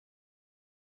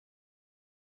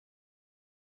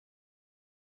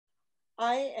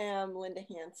I am Linda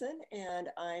Hansen, and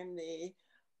I'm the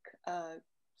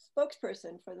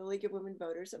spokesperson for the League of Women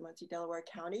Voters of Muncie-Delaware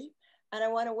County. And I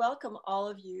want to welcome all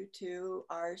of you to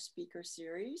our speaker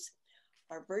series,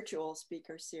 our virtual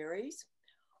speaker series.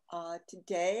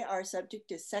 Today, our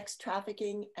subject is sex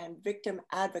trafficking and victim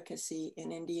advocacy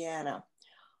in Indiana.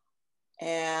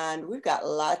 And we've got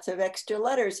lots of extra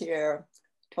letters here,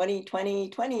 20,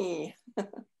 20, 20.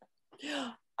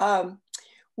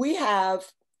 We have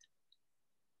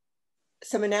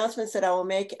some announcements that I will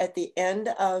make at the end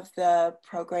of the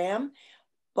program,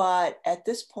 but at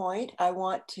this point, I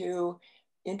want to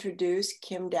introduce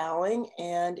Kim Dowling,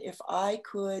 and if I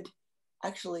could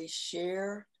actually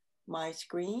share my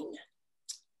screen.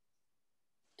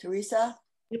 Teresa?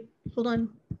 Yep, hold on,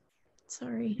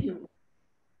 sorry.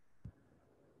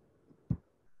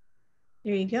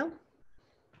 There you go.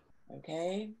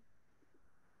 Okay.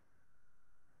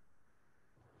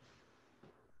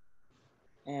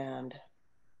 And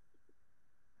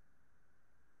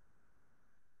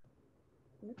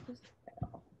it's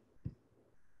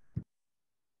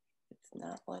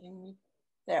not letting me,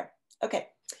 there, okay.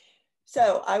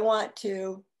 So I want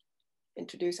to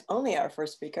introduce only our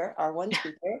first speaker, our one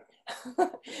speaker,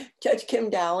 Judge Kim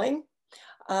Dowling.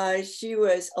 She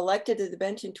was elected to the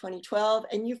bench in 2012,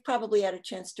 and you've probably had a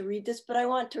chance to read this, but I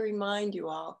want to remind you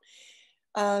all.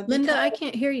 Linda, I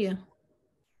can't hear you.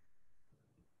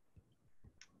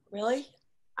 Really?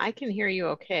 I can hear you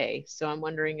okay, so I'm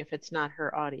wondering if it's not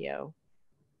her audio.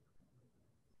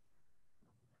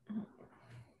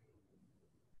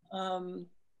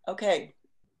 Okay.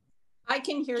 I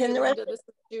can hear you, Linda. This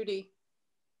is Judy.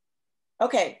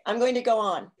 Okay, I'm going to go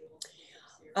on.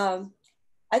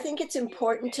 I think it's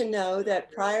important to know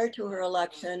that prior to her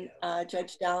election,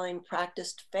 Judge Dowling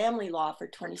practiced family law for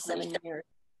 27 years.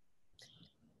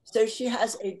 So she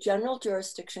has a general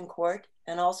jurisdiction court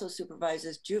and also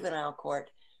supervises juvenile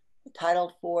court, the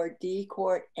Title IV D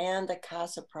court, and the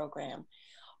CASA program,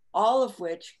 all of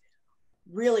which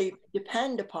really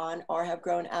depend upon or have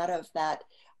grown out of that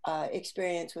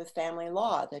experience with family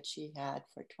law that she had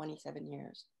for 27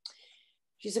 years.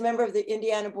 She's a member of the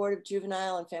Indiana Board of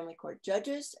Juvenile and Family Court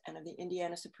Judges and of the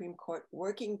Indiana Supreme Court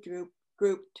Working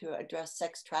Group to address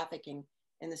sex trafficking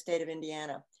in the state of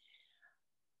Indiana.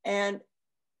 And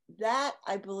that,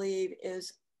 I believe,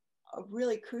 is a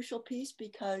really crucial piece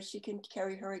because she can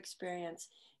carry her experience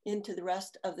into the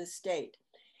rest of the state.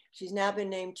 She's now been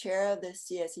named chair of the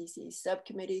CSEC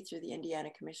subcommittee through the Indiana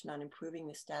Commission on Improving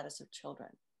the Status of Children.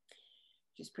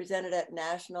 She's presented at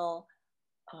national,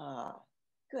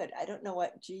 good, I don't know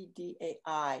what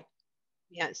GDAI.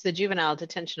 Yeah, it's the Juvenile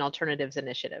Detention Alternatives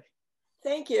Initiative.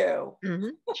 Thank you.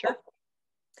 Sure.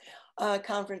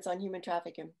 Conference on human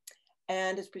trafficking,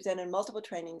 and has presented multiple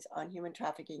trainings on human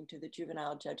trafficking to the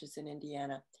juvenile judges in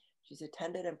Indiana. She's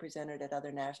attended and presented at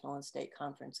other national and state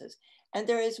conferences. And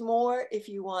there is more if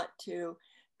you want to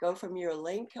go from your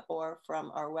link or from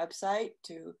our website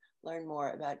to learn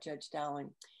more about Judge Dowling.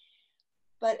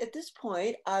 But at this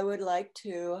point, I would like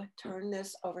to turn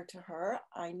this over to her.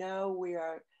 I know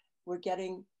we're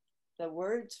getting the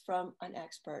words from an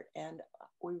expert, and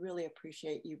we really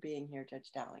appreciate you being here, Judge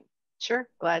Dowling. Sure,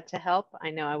 glad to help. I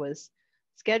know I was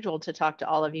scheduled to talk to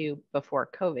all of you before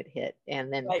COVID hit,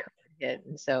 and then Right. COVID hit.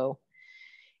 And so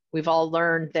we've all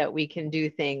learned that we can do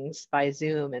things by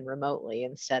Zoom and remotely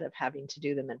instead of having to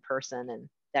do them in person, and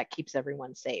that keeps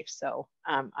everyone safe. So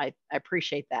I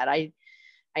appreciate that.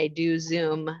 I do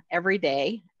Zoom every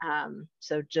day.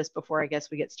 So just before I guess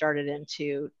we get started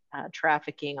into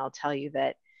trafficking, I'll tell you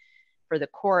that for the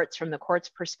courts, from the court's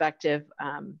perspective,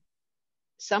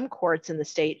 some courts in the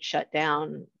state shut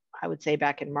down, I would say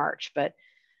back in March, but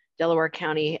Delaware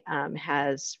County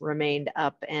has remained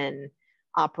up and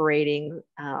operating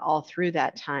all through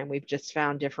that time. We've just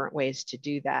found different ways to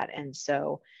do that. And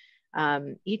so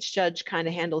each judge kind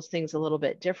of handles things a little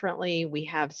bit differently. We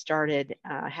have started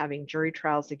having jury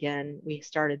trials again. We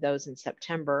started those in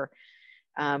September.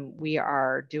 We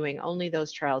are doing only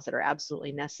those trials that are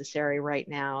absolutely necessary right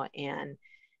now. And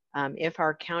if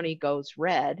our county goes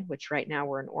red, which right now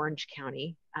we're in Orange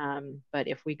County, but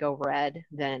if we go red,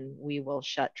 then we will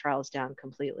shut trials down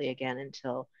completely again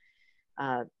until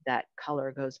that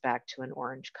color goes back to an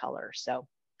orange color. So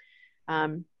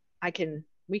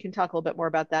we can talk a little bit more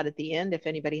about that at the end if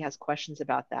anybody has questions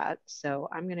about that. So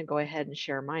I'm going to go ahead and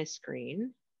share my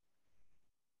screen.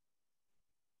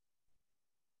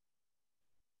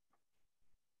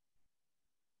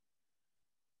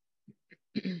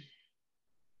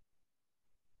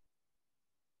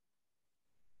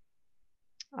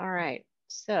 All right,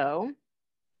 so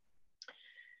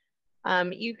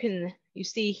you can you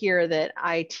see here that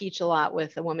I teach a lot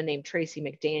with a woman named Tracy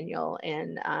McDaniel.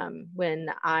 And when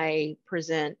I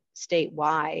present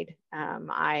statewide,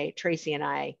 Tracy and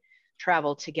I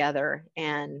travel together,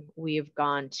 and we've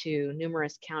gone to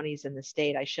numerous counties in the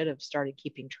state. I should have started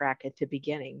keeping track at the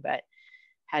beginning, but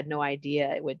had no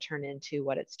idea it would turn into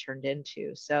what it's turned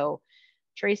into. So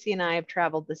Tracy and I have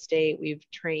traveled the state. We've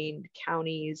trained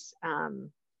counties,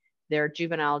 their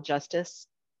juvenile justice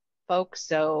folks,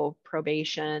 so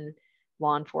probation,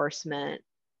 law enforcement,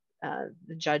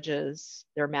 the judges,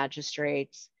 their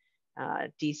magistrates,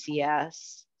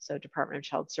 DCS, so Department of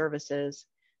Child Services,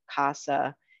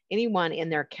 CASA, anyone in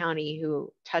their county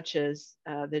who touches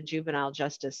the juvenile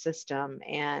justice system,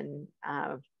 and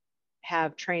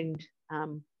have trained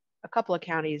a couple of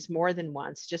counties more than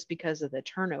once just because of the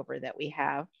turnover that we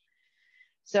have.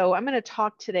 So I'm going to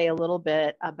talk today a little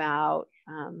bit about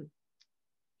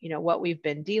what we've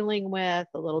been dealing with,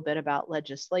 a little bit about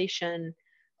legislation,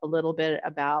 a little bit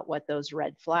about what those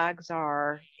red flags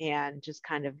are, and just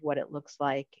kind of what it looks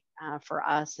like for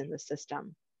us in the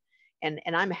system. And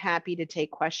I'm happy to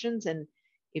take questions. And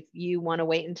if you want to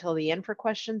wait until the end for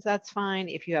questions, that's fine.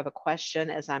 If you have a question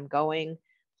as I'm going,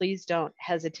 please don't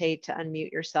hesitate to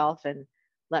unmute yourself and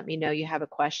let me know you have a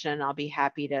question. I'll be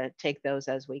happy to take those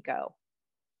as we go.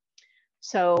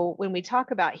 So when we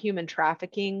talk about human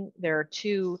trafficking, there are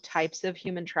two types of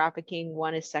human trafficking.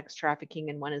 One is sex trafficking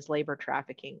and one is labor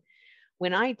trafficking.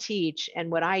 When I teach,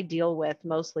 and what I deal with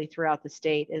mostly throughout the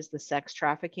state is the sex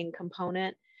trafficking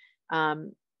component,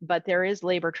 but there is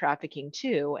labor trafficking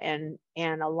too. And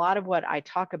a lot of what I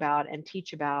talk about and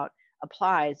teach about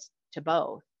applies to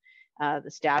both. The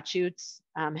statutes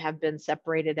have been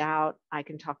separated out. I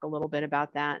can talk a little bit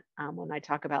about that when I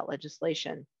talk about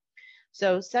legislation.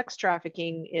 So sex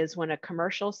trafficking is when a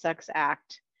commercial sex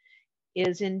act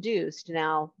is induced.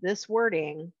 Now, this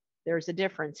wording, there's a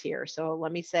difference here. So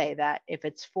let me say that if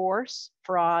it's force,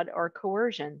 fraud, or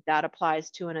coercion, that applies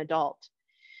to an adult.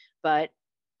 But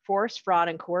force, fraud,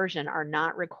 and coercion are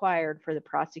not required for the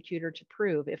prosecutor to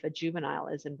prove if a juvenile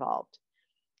is involved.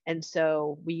 And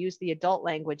so we use the adult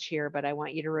language here, but I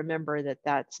want you to remember that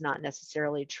that's not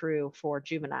necessarily true for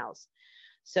juveniles.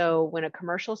 So when a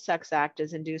commercial sex act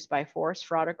is induced by force,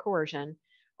 fraud, or coercion,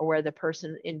 or where the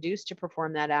person induced to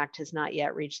perform that act has not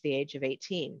yet reached the age of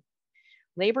 18.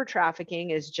 Labor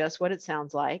trafficking is just what it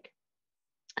sounds like.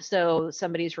 So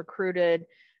somebody's recruited,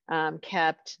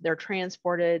 kept, they're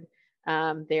transported,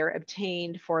 they're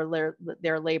obtained for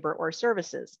their labor or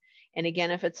services. And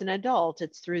again, if it's an adult,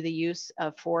 it's through the use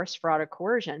of force, fraud, or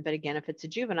coercion. But again, if it's a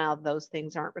juvenile, those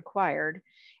things aren't required.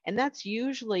 And that's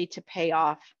usually to pay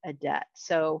off a debt.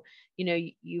 So,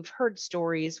 you've heard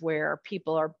stories where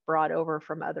people are brought over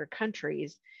from other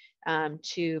countries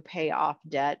to pay off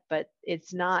debt, but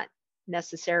it's not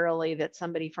necessarily that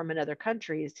somebody from another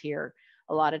country is here.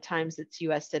 A lot of times it's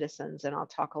US citizens, and I'll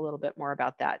talk a little bit more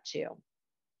about that too.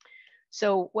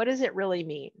 So what does it really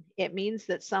mean? It means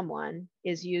that someone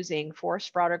is using force,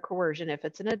 fraud, or coercion, if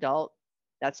it's an adult,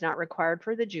 that's not required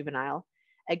for the juvenile,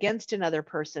 against another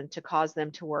person to cause them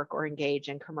to work or engage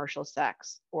in commercial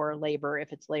sex or labor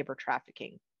if it's labor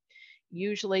trafficking.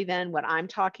 Usually then what I'm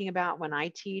talking about when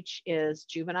I teach is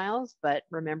juveniles, but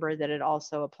remember that it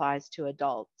also applies to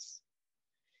adults.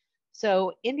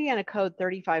 So Indiana Code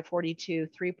 3542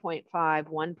 3.5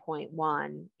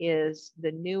 1.1 is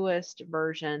the newest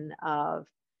version of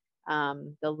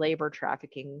the labor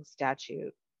trafficking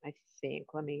statute, I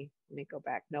think. Let me go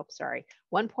back. Nope, sorry.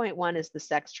 1.1 is the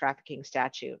sex trafficking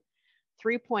statute.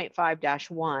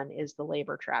 3.5-1 is the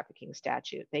labor trafficking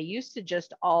statute. They used to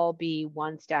just all be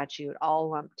one statute, all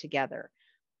lumped together.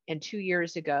 And 2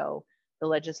 years ago, the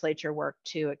legislature worked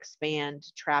to expand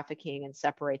trafficking and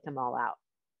separate them all out.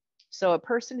 So a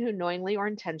person who knowingly or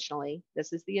intentionally,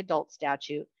 this is the adult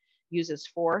statute, uses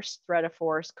force, threat of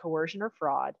force, coercion, or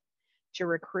fraud to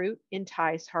recruit,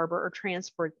 entice, harbor, or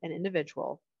transport an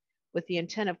individual with the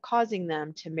intent of causing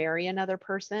them to marry another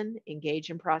person, engage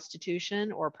in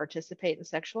prostitution, or participate in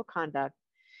sexual conduct,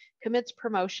 commits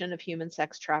promotion of human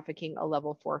sex trafficking, a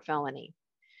level 4 felony.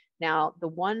 Now, the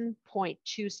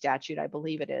 1.2 statute, I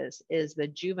believe it is the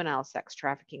juvenile sex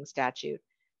trafficking statute.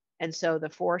 And so the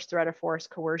force, threat of force,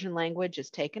 coercion language is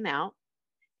taken out.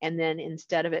 And then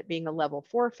instead of it being a level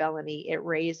 4 felony, it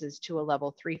raises to a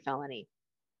level 3 felony.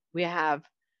 We have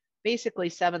basically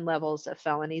 7 levels of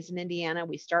felonies in Indiana.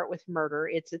 We start with murder,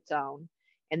 it's its own.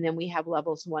 And then we have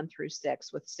levels 1 through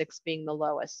 6, with 6 being the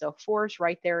lowest. So 4 is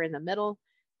right there in the middle.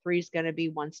 3 is going to be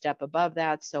one step above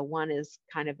that. So 1 is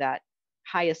kind of that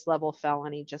highest level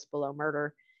felony just below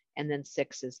murder. And then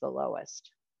 6 is the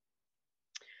lowest.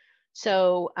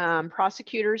 So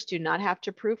prosecutors do not have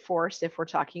to prove force if we're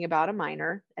talking about a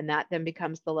minor, and that then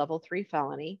becomes the level 3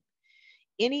 felony.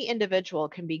 Any individual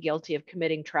can be guilty of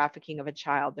committing trafficking of a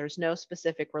child. There's no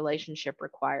specific relationship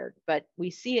required, but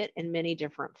we see it in many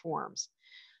different forms.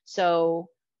 So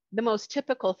the most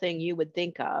typical thing you would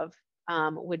think of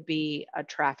would be a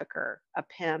trafficker, a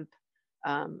pimp,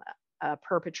 a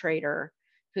perpetrator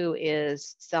who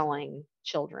is selling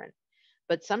children.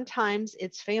 But sometimes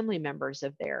it's family members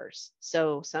of theirs.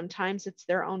 So sometimes it's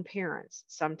their own parents.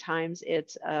 Sometimes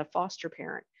it's a foster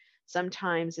parent.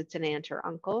 Sometimes it's an aunt or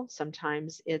uncle.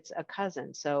 Sometimes it's a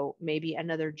cousin. So maybe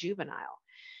another juvenile.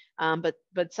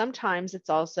 But sometimes it's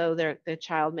also the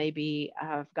child may be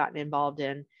have gotten involved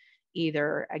in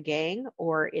either a gang,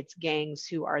 or it's gangs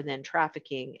who are then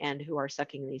trafficking and who are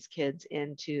sucking these kids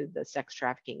into the sex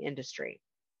trafficking industry.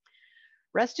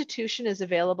 Restitution is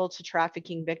available to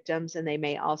trafficking victims, and they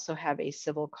may also have a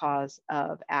civil cause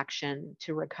of action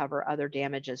to recover other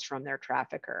damages from their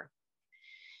trafficker.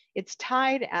 It's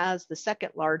tied as the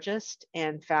second largest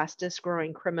and fastest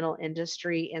growing criminal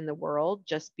industry in the world,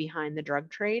 just behind the drug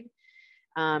trade.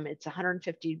 It's a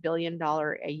 $150 billion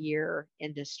a year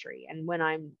industry. And when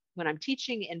I'm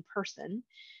teaching in person,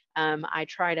 I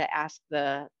try to ask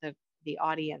the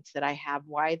audience that I have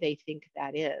why they think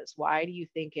that is. Why do you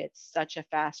think it's such a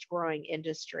fast growing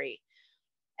industry?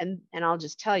 And I'll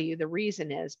just tell you, the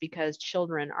reason is because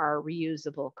children are a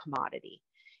reusable commodity.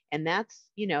 And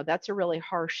that's a really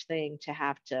harsh thing to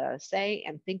have to say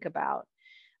and think about.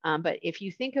 But if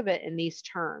you think of it in these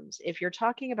terms, if you're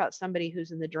talking about somebody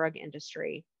who's in the drug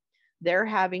industry, they're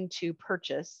having to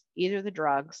purchase either the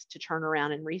drugs to turn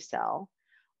around and resell,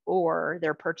 or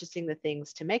they're purchasing the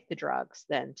things to make the drugs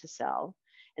then to sell,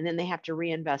 and then they have to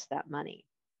reinvest that money.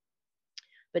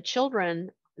 But children,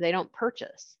 they don't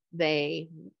purchase. They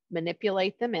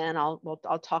manipulate them in. I'll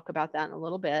talk about that in a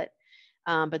little bit.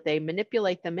 But they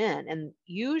manipulate them in. And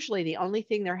usually the only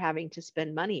thing they're having to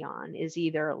spend money on is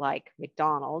either like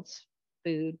McDonald's,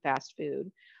 food, fast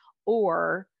food,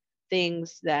 or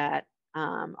things that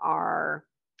are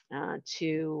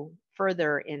to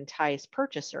further entice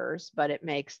purchasers, but it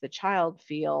makes the child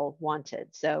feel wanted.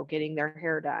 So getting their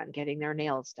hair done, getting their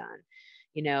nails done,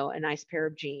 a nice pair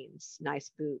of jeans,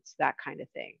 nice boots, that kind of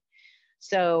thing.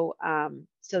 So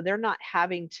they're not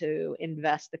having to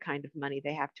invest the kind of money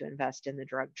they have to invest in the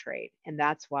drug trade. And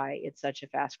that's why it's such a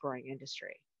fast growing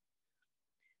industry.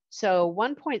 So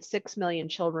 1.6 million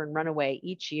children run away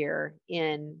each year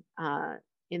in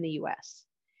the US.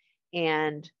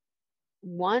 And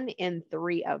 1 in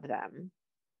 3 of them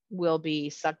will be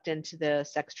sucked into the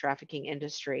sex trafficking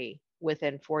industry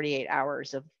within 48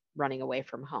 hours of running away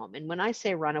from home. And when I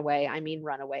say run away, I mean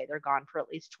run away. They're gone for at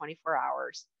least 24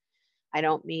 hours. I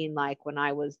don't mean like when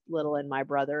I was little and my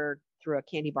brother threw a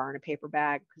candy bar in a paper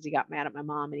bag because he got mad at my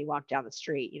mom and he walked down the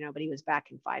street, but he was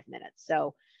back in 5 minutes.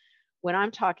 So when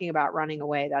I'm talking about running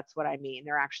away, that's what I mean.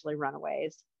 They're actually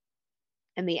runaways.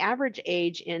 And the average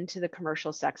age into the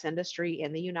commercial sex industry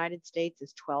in the United States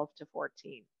is 12 to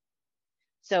 14.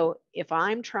 So if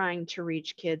I'm trying to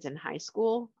reach kids in high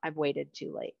school, I've waited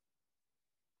too late.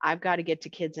 I've got to get to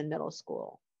kids in middle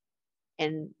school.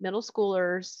 And middle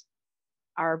schoolers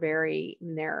are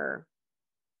they're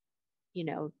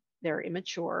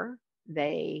immature.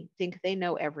 They think they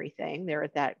know everything. They're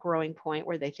at that growing point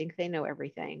where they think they know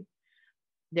everything.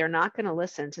 They're not going to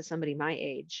listen to somebody my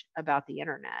age about the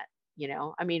internet.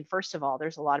 First of all,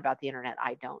 there's a lot about the internet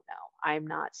I don't know. I'm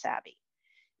not savvy.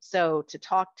 So to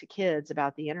talk to kids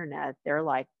about the internet, they're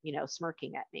like,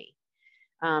 smirking at me.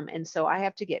 And so I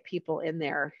have to get people in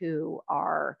there who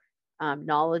are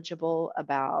knowledgeable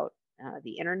about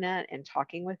the internet and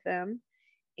talking with them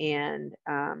and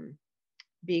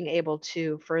being able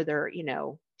to further,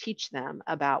 teach them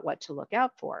about what to look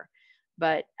out for.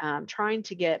 But trying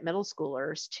to get middle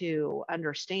schoolers to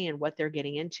understand what they're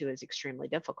getting into is extremely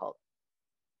difficult.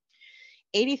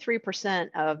 83%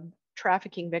 of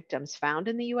trafficking victims found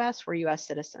in the US were US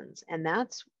citizens. And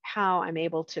that's how I'm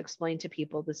able to explain to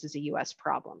people this is a US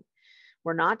problem.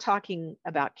 We're not talking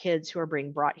about kids who are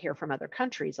being brought here from other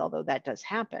countries, although that does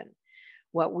happen.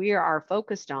 What we are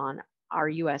focused on are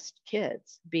US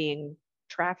kids being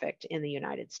trafficked in the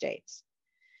United States.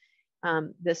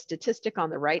 The statistic on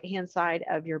the right-hand side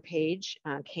of your page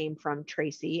came from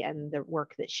Tracy and the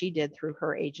work that she did through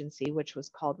her agency, which was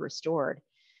called Restored.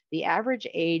 The average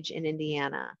age in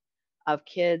Indiana of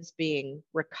kids being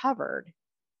recovered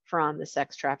from the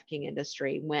sex trafficking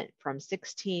industry went from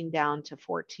 16 down to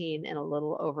 14 in a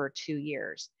little over 2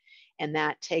 years. And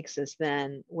that takes us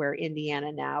then where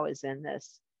Indiana now is in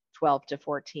this 12 to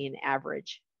 14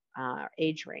 average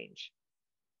age range.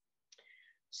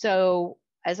 So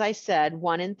as I said,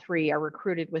 1 in 3 are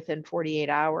recruited within 48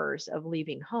 hours of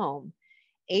leaving home.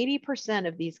 80%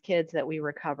 of these kids that we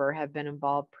recover have been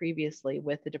involved previously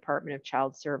with the Department of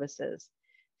Child Services.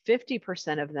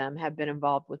 50% of them have been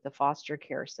involved with the foster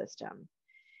care system.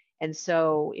 And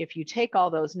so if you take all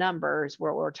those numbers,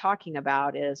 what we're talking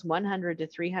about is 100 to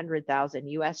 300,000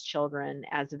 US children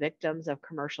as victims of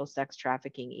commercial sex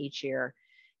trafficking each year.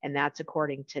 And that's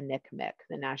according to NCMEC,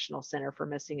 the National Center for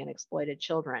Missing and Exploited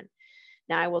Children.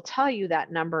 Now, I will tell you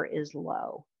that number is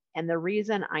low. And the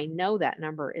reason I know that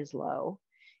number is low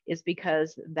is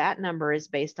because that number is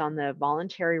based on the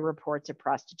voluntary reports of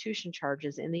prostitution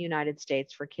charges in the United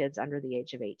States for kids under the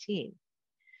age of 18.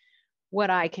 What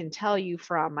I can tell you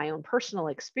from my own personal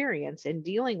experience in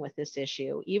dealing with this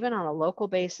issue, even on a local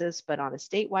basis, but on a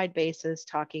statewide basis,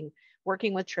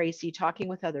 working with Tracy, talking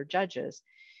with other judges,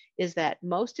 is that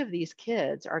most of these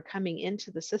kids are coming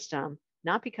into the system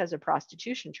not because of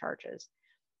prostitution charges,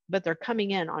 but they're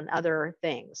coming in on other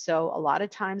things. So a lot of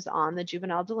times on the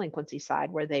juvenile delinquency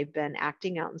side, where they've been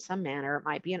acting out in some manner, it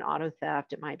might be an auto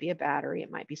theft, it might be a battery,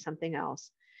 it might be something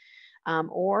else.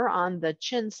 Or on the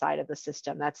CHIN side of the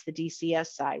system, that's the DCS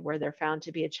side, where they're found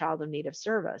to be a child in need of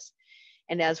service.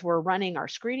 And as we're running our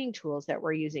screening tools that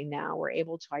we're using now, we're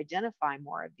able to identify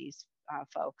more of these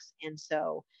folks. And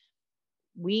so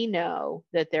we know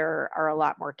that there are a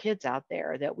lot more kids out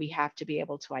there that we have to be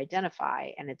able to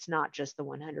identify, and it's not just the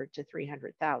 100 to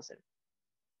 300,000.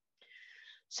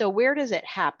 So where does it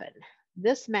happen?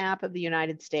 This map of the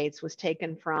United States was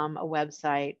taken from a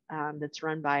website that's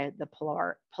run by the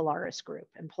Polaris Group.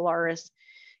 And Polaris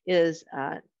is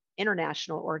an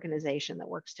international organization that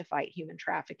works to fight human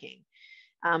trafficking.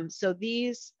 So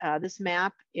this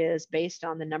map is based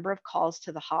on the number of calls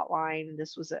to the hotline.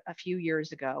 This was a few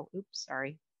years ago. Oops,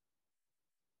 sorry.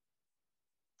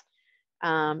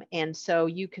 And so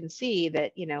you can see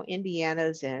that,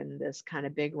 Indiana's in this kind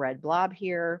of big red blob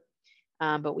here.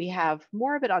 But we have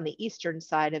more of it on the eastern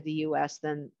side of the US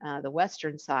than the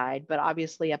western side, but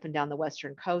obviously up and down the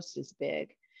western coast is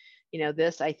big.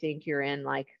 This, I think you're in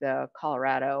like the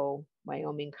Colorado,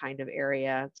 Wyoming kind of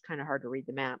area. It's kind of hard to read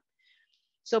the map.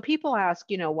 So people ask,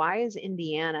 why is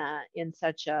Indiana in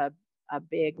such a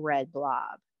big red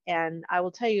blob? And I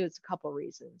will tell you it's a couple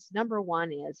reasons. Number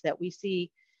one is that we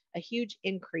see a huge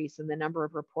increase in the number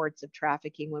of reports of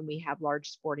trafficking when we have large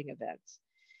sporting events.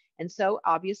 And so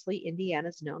obviously Indiana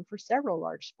is known for several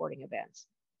large sporting events.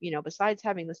 Besides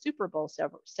having the Super Bowl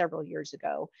several years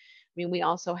ago, we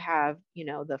also have,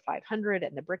 the 500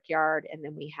 and the Brickyard, and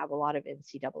then we have a lot of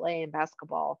NCAA and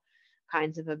basketball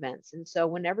kinds of events. And so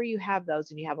whenever you have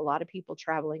those and you have a lot of people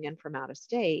traveling in from out of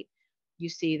state, you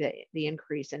see the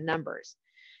increase in numbers.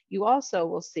 You also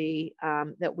will see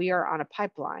that we are on a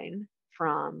pipeline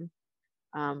from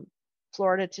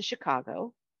Florida to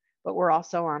Chicago, but we're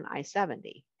also on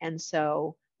I-70. And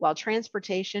so while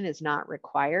transportation is not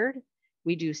required,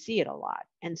 we do see it a lot.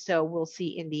 And so we'll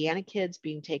see Indiana kids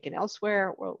being taken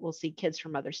elsewhere. We'll see kids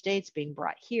from other states being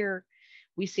brought here.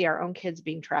 We see our own kids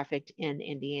being trafficked in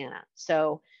Indiana.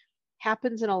 So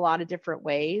happens in a lot of different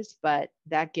ways, but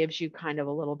that gives you kind of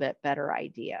a little bit better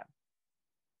idea.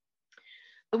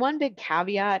 The one big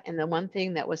caveat, and the one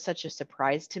thing that was such a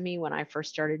surprise to me when I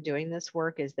first started doing this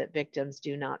work, is that victims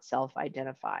do not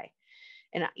self-identify.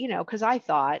 And, because I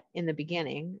thought in the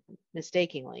beginning,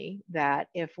 mistakenly, that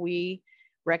if we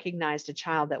recognized a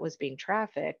child that was being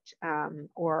trafficked,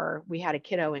 or we had a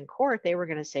kiddo in court, they were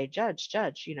going to say, judge,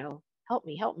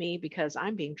 help me because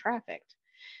I'm being trafficked.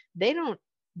 They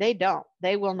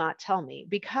will not tell me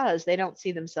because they don't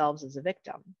see themselves as a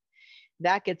victim.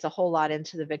 That gets a whole lot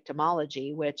into the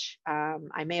victimology, which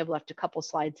I may have left a couple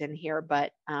slides in here,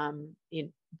 but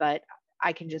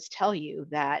I can just tell you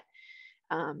that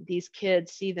these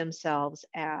kids see themselves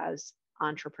as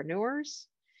entrepreneurs.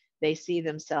 They see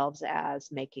themselves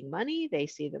as making money. They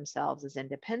see themselves as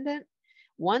independent.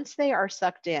 Once they are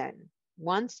sucked in,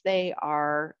 once they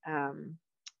are,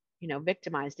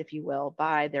 victimized, if you will,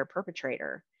 by their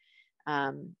perpetrator,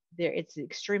 it's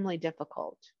extremely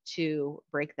difficult to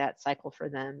break that cycle for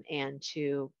them and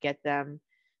to get them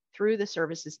through the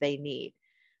services they need.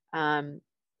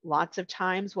 Lots of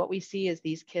times what we see is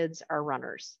these kids are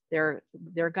runners. They're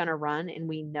going to run, and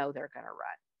we know they're going to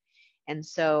run. And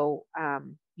so,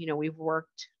 we've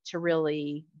worked to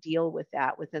really deal with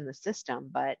that within the system,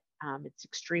 but it's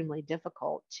extremely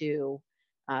difficult to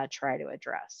try to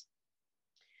address.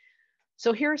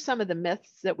 So here are some of the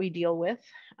myths that we deal with,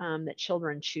 that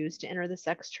children choose to enter the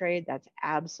sex trade. That's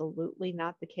absolutely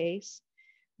not the case.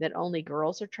 That only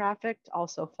girls are trafficked,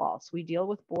 also false. We deal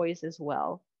with boys as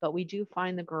well, but we do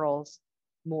find the girls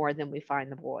more than we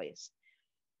find the boys.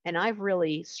 And I've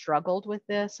really struggled with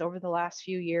this over the last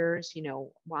few years.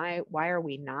 Why are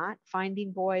we not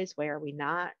finding boys? Why are we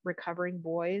not recovering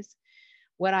boys?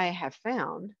 What I have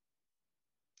found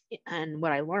and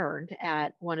what I learned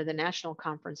at one of the national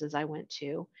conferences I went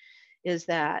to is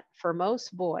that for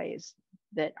most boys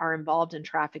that are involved in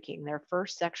trafficking, their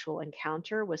first sexual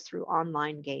encounter was through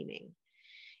online gaming.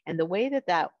 And the way that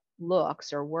that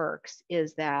looks or works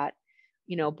is that,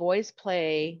 boys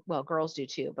play, well, girls do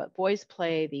too, but boys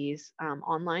play these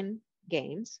online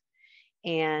games,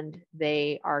 and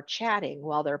they are chatting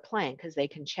while they're playing because they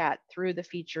can chat through the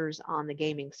features on the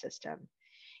gaming system.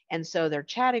 And so they're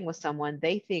chatting with someone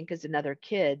they think is another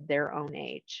kid their own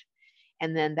age.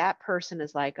 And then that person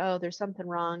is like, oh, there's something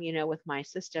wrong, with my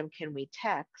system. Can we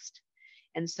text?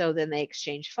 And so then they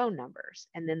exchange phone numbers,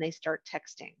 and then they start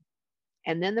texting.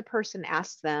 And then the person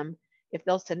asks them if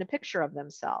they'll send a picture of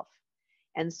themselves.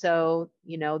 And so,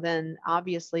 then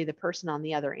obviously the person on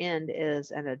the other end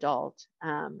is an adult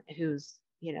who's,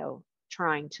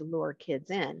 trying to lure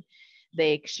kids in.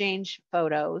 They exchange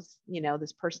photos,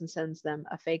 this person sends them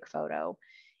a fake photo,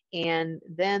 and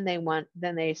then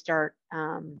they start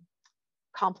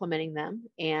complimenting them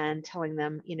and telling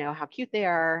them, how cute they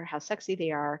are, how sexy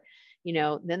they are.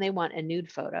 Then they want a nude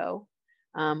photo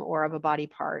or of a body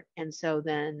part. And so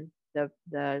then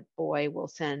the boy will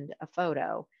send a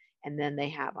photo, and then they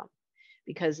have them.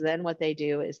 Because then what they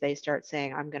do is they start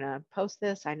saying, I'm going to post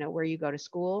this. I know where you go to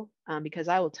school. Because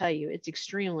I will tell you, it's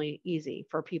extremely easy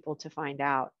for people to find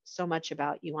out so much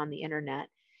about you on the internet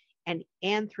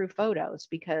and through photos,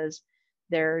 because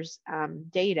there's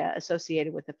data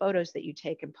associated with the photos that you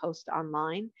take and post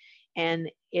online.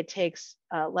 And it takes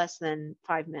less than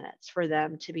 5 minutes for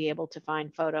them to be able to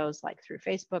find photos like through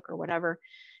Facebook or whatever,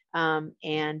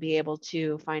 and be able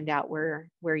to find out where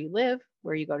you live,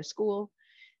 where you go to school.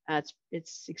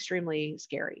 It's extremely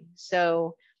scary.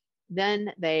 So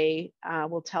then they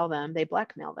will tell them, they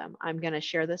blackmail them. I'm going to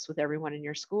share this with everyone in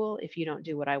your school. If you don't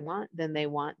do what I want, then they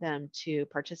want them to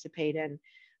participate in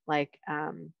like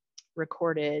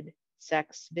recorded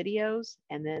sex videos.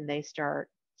 And then they start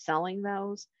selling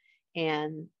those.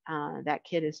 And that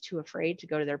kid is too afraid to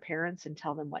go to their parents and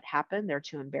tell them what happened. They're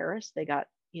too embarrassed. They got,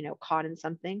 caught in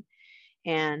something.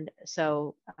 And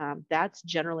so that's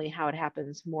generally how it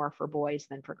happens more for boys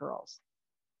than for girls.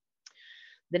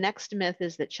 The next myth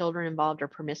is that children involved are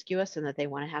promiscuous and that they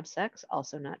want to have sex.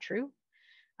 Also not true.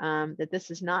 That this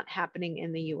is not happening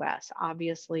in the US.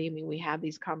 Obviously, we have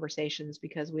these conversations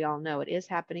because we all know it is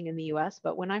happening in the US.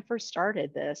 But when I first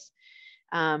started this,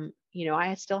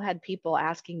 I still had people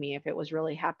asking me if it was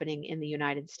really happening in the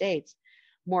United States.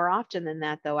 More often than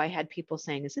that, though, I had people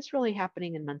saying, is this really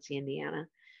happening in Muncie, Indiana?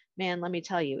 Man, let me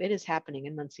tell you, it is happening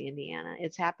in Muncie, Indiana.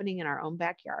 It's happening in our own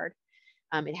backyard.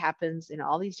 It happens in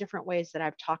all these different ways that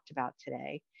I've talked about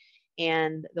today.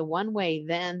 And the one way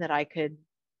then that I could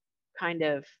kind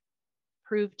of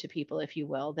prove to people, if you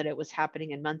will, that it was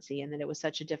happening in Muncie and that it was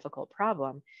such a difficult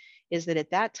problem is that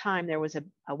at that time there was a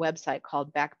website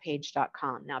called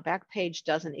Backpage.com. Now, Backpage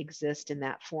doesn't exist in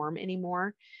that form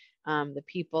anymore. The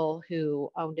people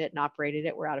who owned it and operated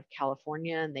it were out of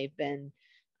California, and they've been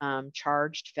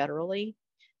charged federally.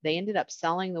 They ended up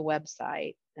selling the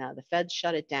website. The feds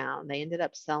shut it down. They ended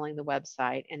up selling the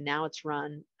website, and now it's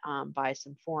run by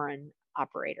some foreign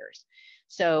operators.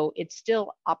 So it's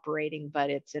still operating, but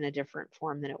it's in a different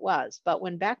form than it was. But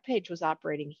when Backpage was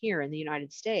operating here in the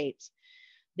United States,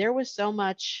 there was so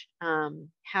much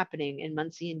happening in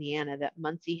Muncie, Indiana, that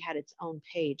Muncie had its own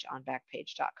page on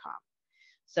Backpage.com.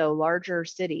 So larger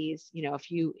cities,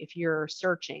 if you're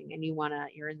searching and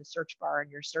you're in the search bar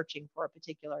and you're searching for a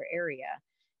particular area,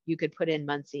 you could put in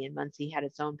Muncie, and Muncie had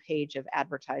its own page of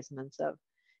advertisements of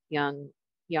young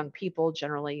people,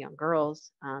 generally young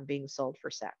girls, being sold for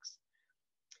sex.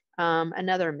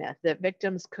 Another myth that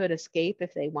victims could escape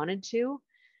if they wanted to.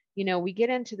 We get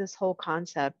into this whole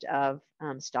concept of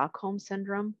Stockholm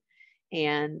syndrome.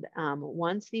 And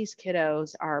once these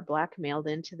kiddos are blackmailed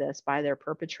into this by their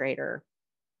perpetrator,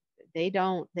 they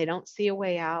don't see a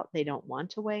way out. They don't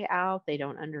want a way out. They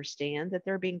don't understand that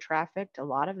they're being trafficked. A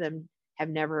lot of them have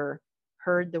never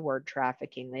heard the word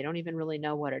trafficking. They don't even really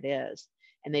know what it is.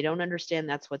 And they don't understand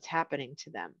that's what's happening to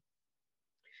them.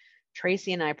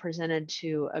 Tracy and I presented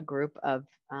to a group of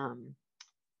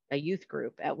a youth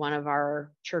group at one of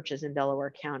our churches in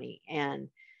Delaware County. And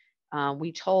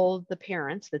we told the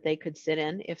parents that they could sit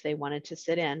in if they wanted to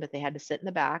sit in, but they had to sit in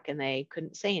the back and they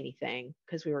couldn't say anything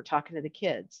because we were talking to the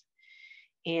kids.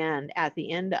 And at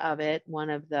the end of it,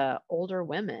 one of the older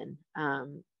women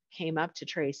came up to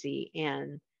Tracy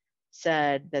and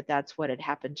said that that's what had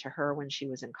happened to her when she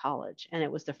was in college. And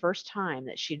it was the first time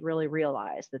that she'd really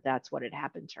realized that that's what had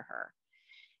happened to her.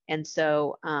 And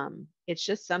so it's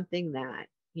just something that,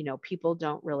 you know, people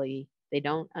don't really, they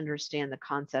don't understand the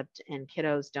concept, and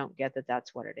kiddos don't get that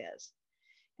that's what it is.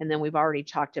 And then we've already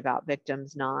talked about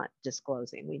victims not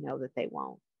disclosing. We know that they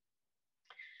won't.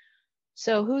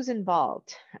 So who's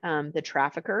involved? The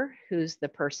trafficker, who's the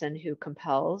person who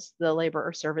compels the labor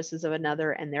or services of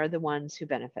another, and they're the ones who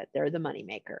benefit. They're the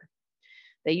moneymaker.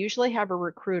 They usually have a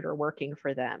recruiter working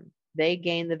for them. They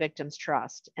gain the victim's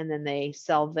trust, and then they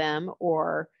sell them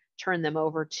or turn them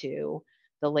over to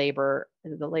the laborer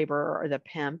or the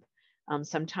pimp.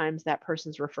 Sometimes that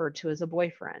person's referred to as a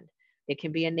boyfriend. It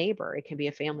can be a neighbor. It can be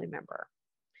a family member.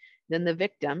 Then the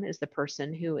victim is the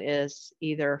person who is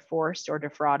either forced or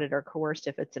defrauded or coerced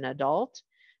if it's an adult,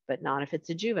 but not if it's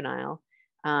a juvenile,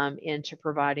 into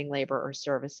providing labor or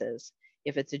services.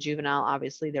 If it's a juvenile,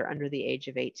 obviously they're under the age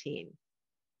of 18.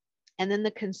 And then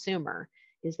the consumer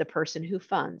is the person who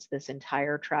funds this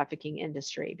entire trafficking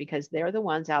industry, because they're the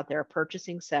ones out there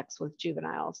purchasing sex with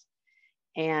juveniles.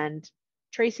 And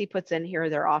Tracy puts in here,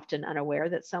 they're often unaware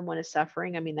that someone is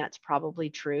suffering. I mean, that's probably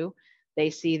true. They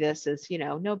see this as, you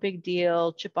know, no big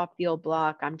deal, chip off the old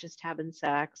block, I'm just having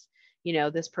sex, you know,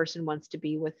 this person wants to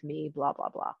be with me, blah, blah,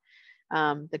 blah.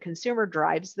 The consumer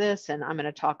drives this, and I'm going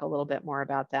to talk a little bit more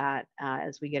about that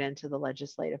as we get into the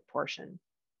legislative portion.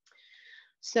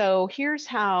 So here's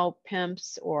how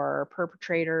pimps or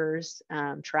perpetrators,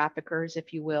 traffickers,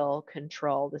 if you will,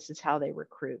 control. This is how they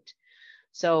recruit.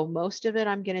 So most of it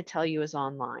I'm going to tell you is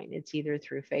online. It's either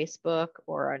through Facebook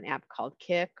or an app called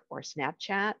Kik or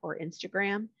Snapchat or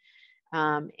Instagram.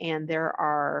 And there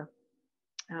are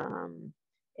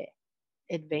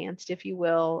advanced, if you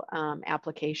will,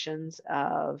 applications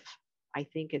of, I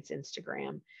think it's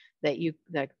Instagram, that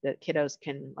the kiddos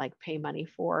can like pay money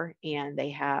for. And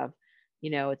they have, you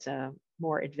know, it's a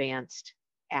more advanced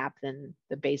app than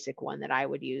the basic one that I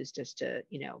would use just to,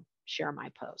 you know, share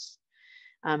my posts.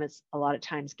 It's a lot of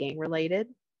times gang related.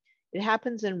 It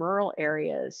happens in rural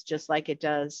areas, just like it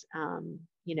does,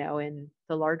 you know, in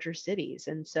the larger cities.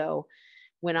 And so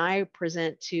when I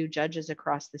present to judges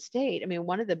across the state, I mean,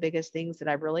 one of the biggest things that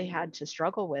I've really had to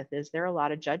struggle with is there are a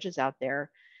lot of judges out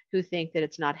there who think that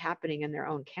it's not happening in their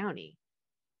own county.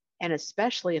 And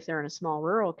especially if they're in a small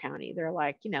rural county, they're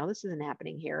like, you know, this isn't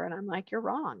happening here. And I'm like, you're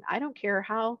wrong. I don't care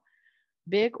how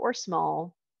big or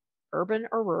small, urban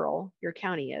or rural your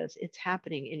county is, it's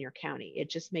happening in your county. It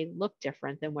just may look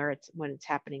different than when it's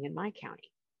happening in my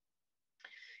county.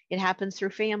 It happens through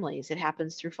families. It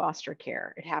happens through foster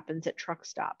care. It happens at truck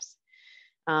stops.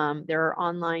 There are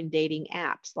online dating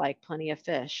apps like Plenty of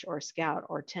Fish or Scout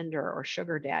or Tinder or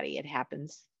Sugar Daddy. It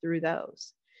happens through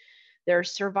those.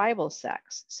 There's survival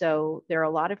sex. So there are a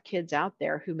lot of kids out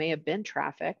there who may have been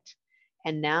trafficked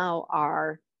and now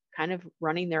are kind of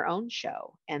running their own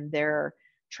show, and they're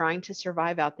trying to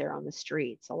survive out there on the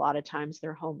streets. A lot of times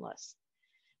they're homeless.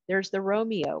 There's the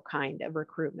Romeo kind of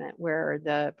recruitment where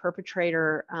the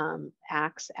perpetrator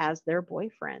acts as their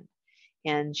boyfriend,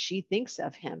 and she thinks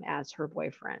of him as her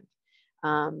boyfriend.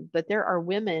 But there are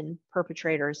women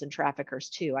perpetrators and traffickers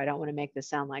too. I don't want to make this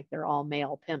sound like they're all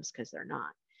male pimps, because they're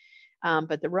not.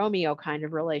 But the Romeo kind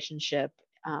of relationship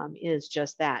is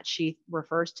just that. She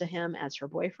refers to him as her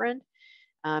boyfriend,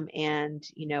 and,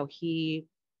 you know, he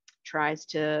tries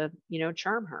to, you know,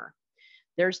 charm her.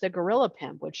 There's the gorilla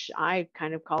pimp, which I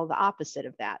kind of call the opposite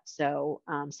of that. So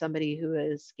somebody who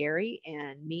is scary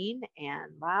and mean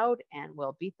and loud and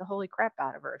will beat the holy crap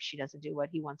out of her if she doesn't do what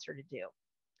he wants her to do.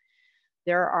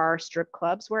 There are strip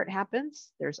clubs where it happens.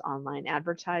 There's online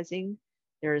advertising.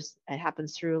 It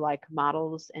happens through like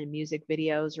models and music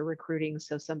videos or recruiting.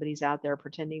 So somebody's out there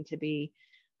pretending to be,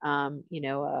 you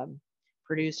know, a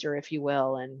producer, if you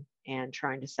will, and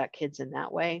trying to suck kids in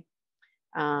that way.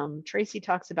 Tracy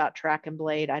talks about track and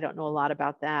blade. I don't know a lot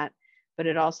about that, but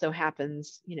it also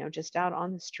happens, you know, just out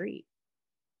on the street.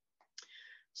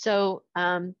 So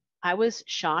I was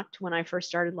shocked when I first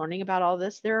started learning about all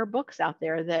this. There are books out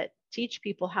there that teach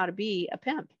people how to be a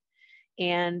pimp,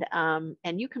 and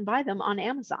you can buy them on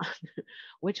Amazon,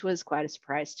 which was quite a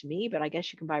surprise to me, but I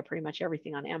guess you can buy pretty much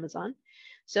everything on Amazon.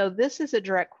 So this is a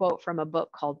direct quote from a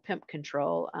book called Pimp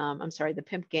Control. The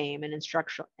Pimp Game, an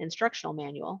instructional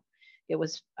manual. It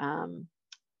was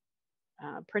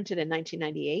printed in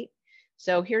 1998.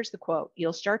 So here's the quote.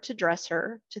 You'll start to dress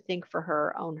her, to think for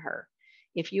her, own her.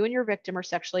 If you and your victim are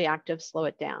sexually active, slow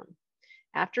it down.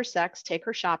 After sex, take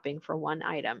her shopping for one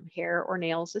item. Hair or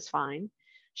nails is fine.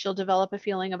 She'll develop a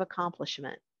feeling of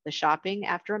accomplishment. The shopping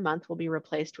after a month will be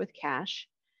replaced with cash.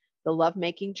 The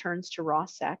lovemaking turns to raw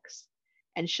sex.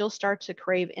 and she'll start to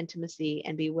crave intimacy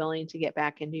and be willing to get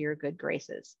back into your good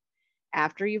graces.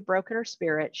 After you've broken her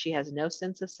spirit, she has no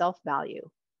sense of self-value.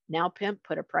 Now, pimp,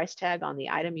 put a price tag on the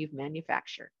item you've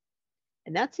manufactured.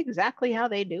 And that's exactly how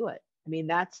they do it. I mean,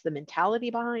 that's the mentality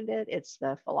behind it. It's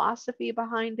the philosophy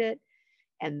behind it.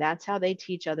 And that's how they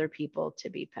teach other people to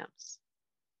be pimps.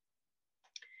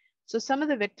 So some of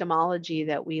the victimology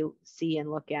that we see and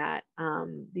look at,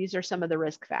 these are some of the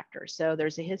risk factors. So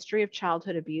there's a history of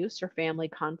childhood abuse or family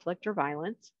conflict or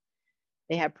violence.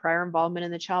 They have prior involvement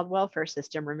in the child welfare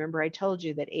system. Remember, I told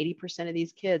you that 80% of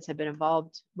these kids have been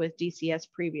involved with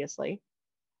DCS previously.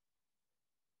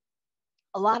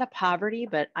 A lot of poverty,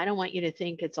 but I don't want you to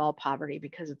think it's all poverty,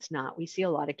 because it's not. We see a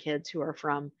lot of kids who are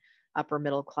from upper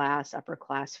middle class, upper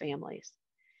class families.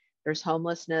 There's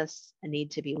homelessness, a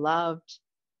need to be loved.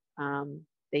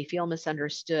 They feel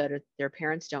misunderstood, or their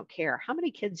parents don't care. How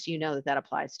many kids do you know that that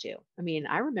applies to? I mean,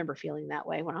 I remember feeling that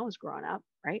way when I was growing up,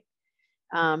 right?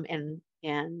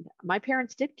 And my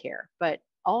parents did care, but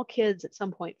all kids at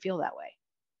some point feel that way.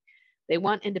 They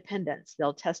want independence.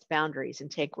 They'll test boundaries and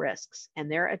take risks,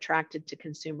 and they're attracted to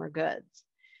consumer goods.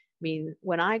 I mean,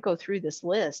 when I go through this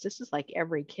list, this is like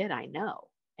every kid I know.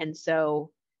 And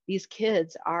so these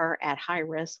kids are at high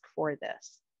risk for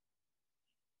this.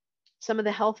 Some of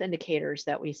the health indicators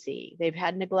that we see: they've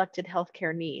had neglected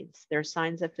healthcare needs. There's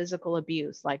signs of physical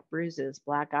abuse like bruises,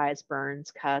 black eyes,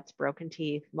 burns, cuts, broken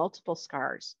teeth, multiple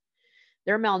scars.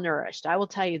 They're malnourished. I will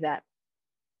tell you that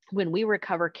when we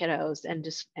recover kiddos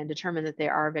and determine that they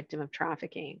are a victim of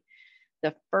trafficking,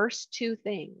 the first two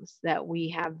things that we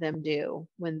have them do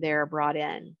when they're brought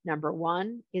in, number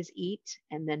one is eat,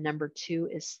 and then number two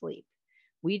is sleep.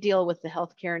 We deal with the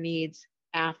healthcare needs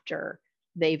after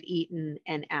they've eaten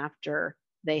and after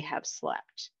they have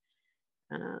slept.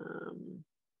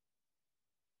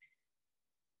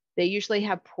 They usually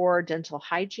have poor dental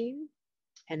hygiene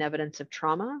and evidence of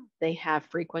trauma. They have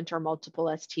frequent or multiple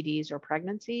STDs or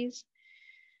pregnancies.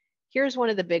 Here's one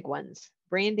of the big ones: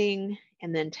 branding,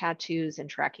 and then tattoos and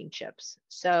tracking chips.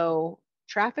 So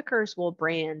traffickers will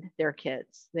brand their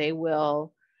kids. They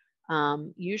will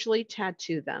usually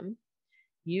tattoo them.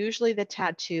 Usually the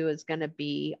tattoo is going to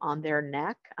be on their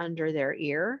neck, under their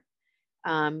ear,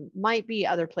 might be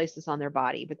other places on their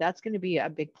body, but that's going to be a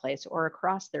big place, or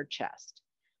across their chest.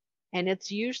 And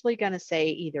it's usually going to say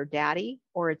either daddy,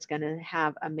 or it's going to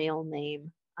have a male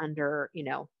name under,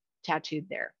 tattooed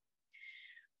there.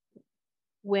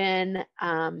 When,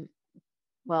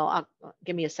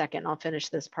 give me a second, I'll finish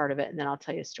this part of it and then I'll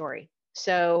tell you a story.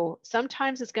 So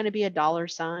sometimes it's going to be a dollar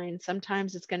sign.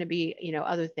 Sometimes it's going to be,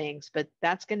 other things, but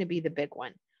that's going to be the big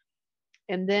one.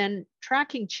 And then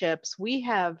tracking chips, we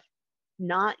have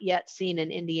not yet seen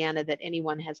in Indiana that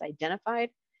anyone has identified,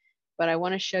 but I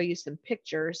want to show you some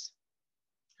pictures.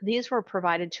 These were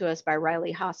provided to us by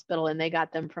Riley Hospital, and they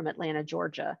got them from Atlanta,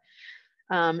 Georgia.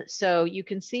 So you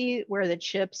can see where the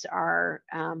chips are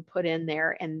put in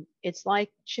there, and it's like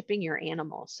chipping your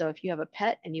animal. So if you have a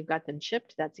pet and you've got them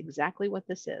chipped, that's exactly what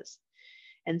this is.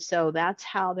 And so that's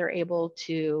how they're able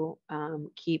to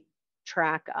keep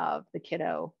track of the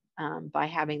kiddo by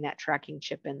having that tracking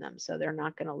chip in them. So they're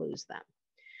not going to lose them.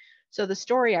 So the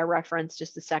story I referenced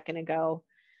just a second ago,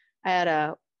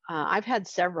 I've had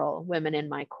several women in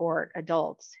my court,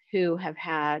 adults, who have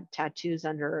had tattoos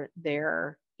under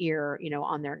their ear,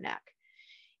 on their neck.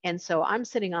 And so I'm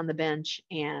sitting on the bench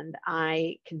and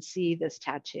I can see this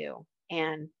tattoo.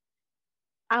 And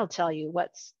I'll tell you,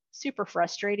 what's super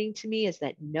frustrating to me is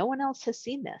that no one else has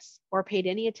seen this or paid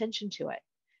any attention to it.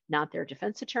 Not their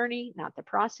defense attorney, not the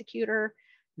prosecutor,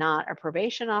 not a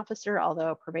probation officer,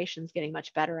 although probation's getting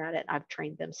much better at it. I've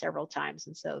trained them several times.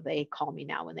 And so they call me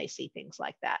now when they see things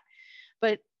like that.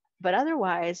 But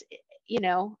otherwise,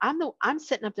 I'm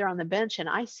sitting up there on the bench and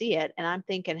I see it and I'm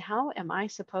thinking, how am I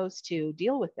supposed to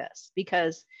deal with this?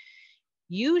 Because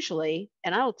usually,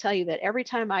 and I will tell you that every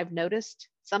time I've noticed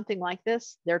something like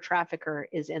this, their trafficker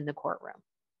is in the courtroom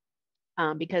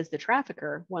because the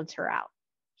trafficker wants her out.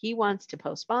 He wants to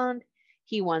post bond.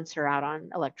 He wants her out on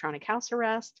electronic house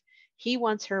arrest. He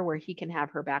wants her where he can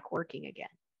have her back working again.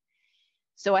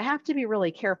 So I have to be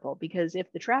really careful, because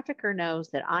if the trafficker knows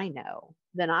that I know,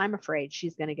 then I'm afraid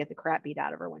she's going to get the crap beat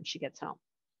out of her when she gets home.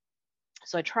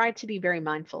 So I try to be very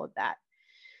mindful of that.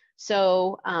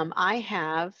 So I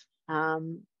have a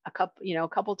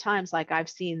couple times, like I've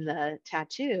seen the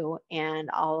tattoo, and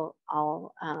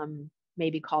I'll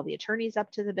maybe call the attorneys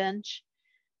up to the bench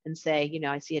and say,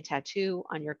 I see a tattoo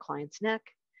on your client's neck.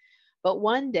 But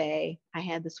one day I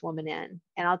had this woman in,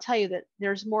 and I'll tell you that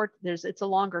it's a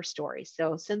longer story.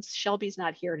 So since Shelby's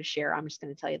not here to share, I'm just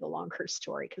going to tell you the longer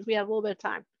story because we have a little bit of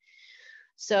time.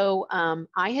 So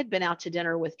I had been out to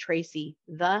dinner with Tracy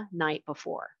the night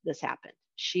before this happened.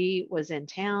 She was in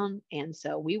town, and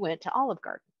so we went to Olive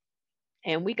Garden.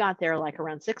 And we got there like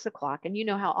around 6 o'clock. And you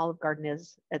know how Olive Garden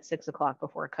is at 6 o'clock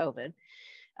before COVID.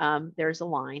 There's a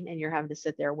line and you're having to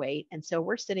sit there, wait. And so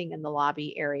we're sitting in the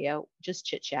lobby area, just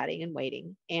chit-chatting and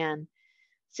waiting. And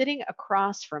sitting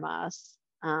across from us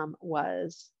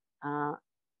was a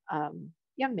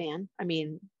young man. I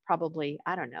mean, probably,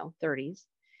 I don't know, 30s.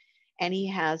 And he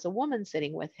has a woman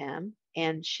sitting with him.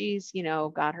 And she's, you know,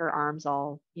 got her arms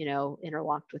all, you know,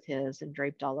 interlocked with his and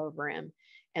draped all over him.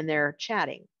 And they're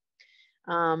chatting.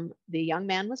 The young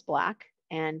man was Black.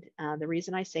 And the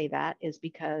reason I say that is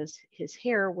because his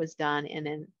hair was done in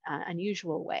an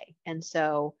unusual way. And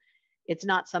so it's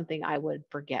not something I would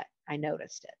forget. I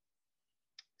noticed it.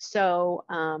 So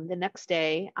the next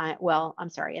day, I'm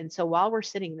sorry. And so while we're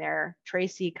sitting there,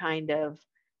 Tracy kind of,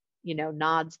 you know,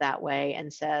 nods that way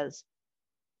and says,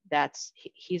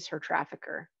 he's her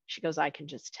trafficker. She goes, I can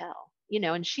just tell, you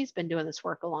know, and she's been doing this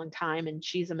work a long time and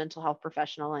she's a mental health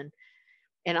professional,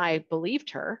 and I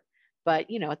believed her. But,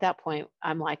 you know, at that point,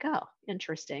 I'm like, oh,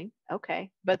 interesting.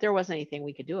 Okay. But there wasn't anything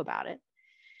we could do about it.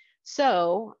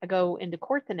 So I go into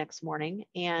court the next morning,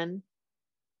 and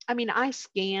I mean, I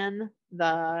scan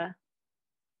the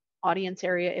audience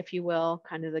area, if you will,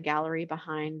 kind of the gallery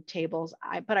behind tables.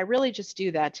 But I really just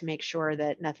do that to make sure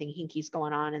that nothing hinky's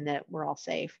going on and that we're all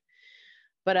safe.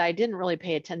 But I didn't really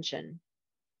pay attention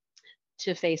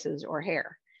to faces or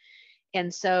hair.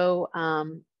 And so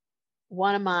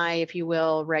one of my, if you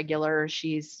will, regulars,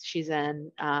 she's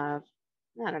in, I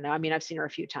don't know, I mean, I've seen her a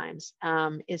few times,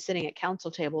 is sitting at counsel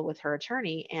table with her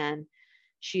attorney, and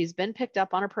she's been picked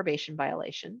up on a probation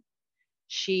violation.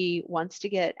 She wants to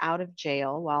get out of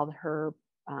jail while her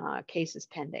case is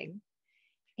pending.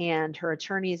 And her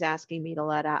attorney is asking me to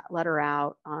let her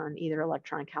out on either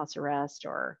electronic house arrest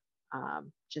or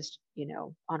just, you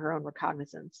know, on her own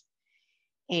recognizance.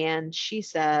 And she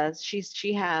says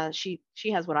she has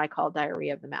what I call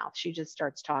diarrhea of the mouth. She just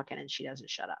starts talking and she doesn't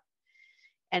shut up.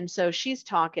 And so she's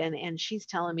talking and she's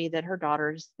telling me that her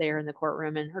daughter's there in the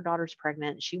courtroom and her daughter's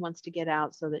pregnant. She wants to get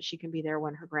out so that she can be there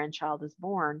when her grandchild is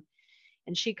born.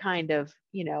 And she kind of,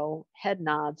 you know, head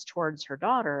nods towards her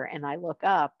daughter. And I look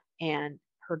up and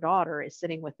her daughter is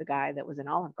sitting with the guy that was in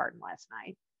Olive Garden last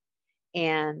night.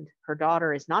 And her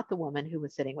daughter is not the woman who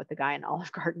was sitting with the guy in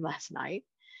Olive Garden last night.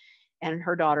 And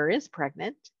her daughter is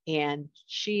pregnant and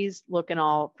she's looking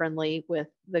all friendly with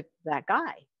that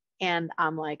guy. And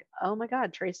I'm like, oh my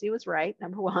God, Tracy was right,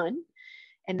 number one.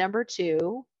 And number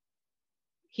two,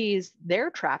 he's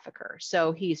their trafficker.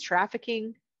 So he's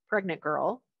trafficking pregnant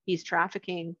girl. He's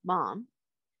trafficking mom.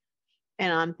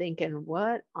 And I'm thinking,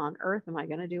 what on earth am I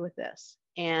going to do with this?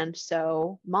 And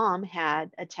so mom had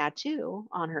a tattoo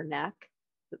on her neck,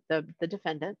 the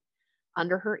defendant,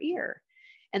 under her ear.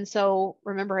 And so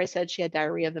remember I said she had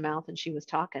diarrhea of the mouth and she was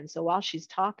talking. So while she's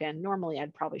talking, normally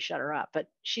I'd probably shut her up, but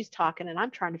she's talking and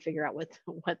I'm trying to figure out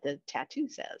what the tattoo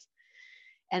says.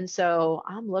 And so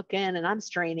I'm looking and I'm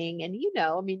straining, and you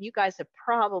know, I mean, you guys have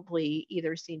probably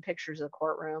either seen pictures of the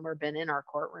courtroom or been in our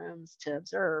courtrooms to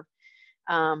observe.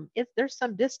 If there's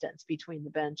some distance between the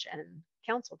bench and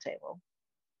counsel table.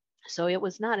 So it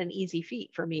was not an easy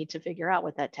feat for me to figure out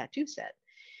what that tattoo said.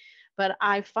 But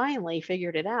I finally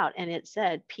figured it out, and it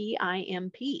said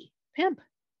P-I-M-P, pimp.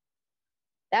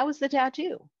 That was the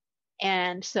tattoo.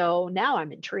 And so now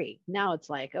I'm intrigued. Now it's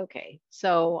like, okay.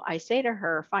 So I say to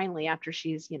her finally, after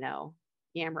she's, you know,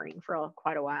 yammering for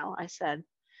quite a while, I said,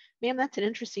 ma'am, that's an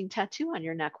interesting tattoo on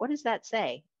your neck. What does that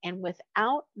say? And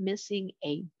without missing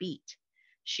a beat,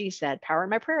 she said, power in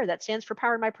my prayer. That stands for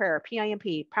power in my prayer.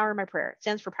 P-I-M-P, power in my prayer. It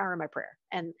stands for power in my prayer.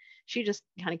 And she just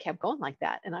kind of kept going like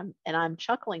that. And I'm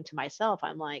chuckling to myself.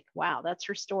 I'm like, wow, that's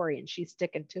her story. And she's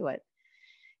sticking to it.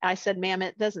 I said, ma'am,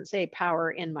 it doesn't say power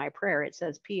in my prayer. It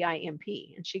says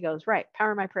P-I-M-P. And she goes, right,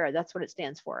 power in my prayer. That's what it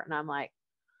stands for. And I'm like,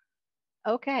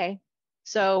 okay.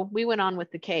 So we went on with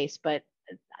the case, but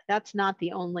that's not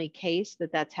the only case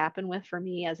that's happened with for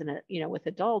me as with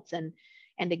adults. And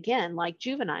again, like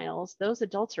juveniles, those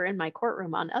adults are in my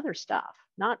courtroom on other stuff,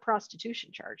 not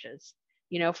prostitution charges,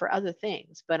 for other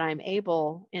things. But I'm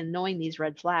able, in knowing these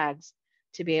red flags,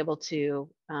 to be able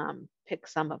to pick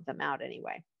some of them out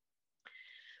anyway.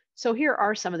 So here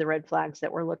are some of the red flags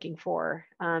that we're looking for.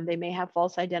 They may have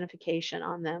false identification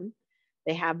on them.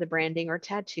 They have the branding or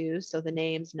tattoos, so the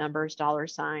names, numbers, dollar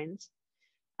signs.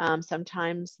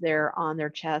 Sometimes they're on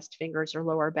their chest, fingers, or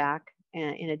lower back,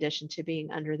 in addition to being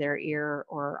under their ear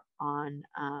or on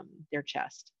their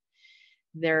chest.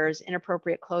 There's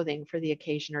inappropriate clothing for the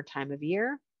occasion or time of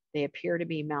year. They appear to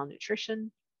be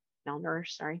malnourished,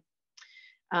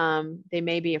 They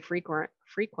may be a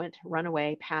frequent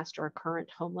runaway, past or current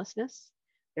homelessness.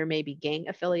 There may be gang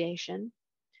affiliation.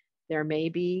 There may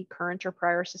be current or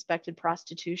prior suspected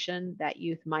prostitution. That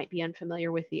youth might be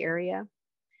unfamiliar with the area.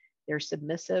 They're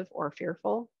submissive or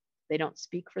fearful. They don't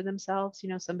speak for themselves. You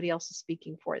know, somebody else is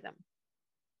speaking for them.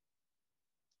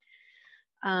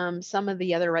 Some of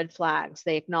the other red flags,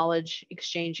 they acknowledge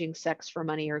exchanging sex for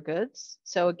money or goods.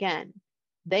 So again,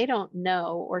 they don't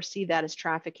know or see that as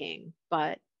trafficking,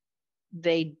 but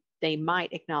they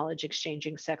might acknowledge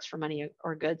exchanging sex for money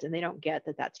or goods, and they don't get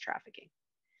that that's trafficking.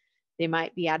 They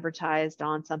might be advertised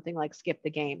on something like Skip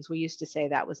the Games. We used to say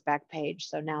that was Backpage,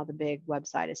 so now the big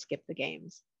website is Skip the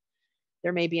Games.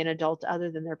 There may be an adult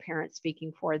other than their parent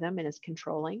speaking for them and is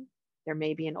controlling. There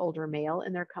may be an older male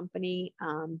in their company,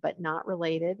 but not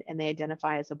related, and they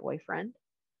identify as a boyfriend.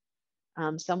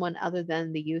 Someone other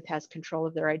than the youth has control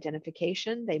of their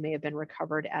identification. They may have been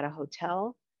recovered at a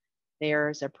hotel.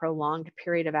 There's a prolonged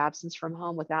period of absence from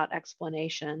home without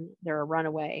explanation. They're a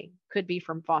runaway, could be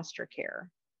from foster care.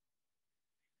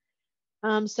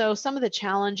 So some of the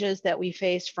challenges that we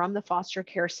face from the foster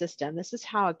care system, this is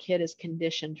how a kid is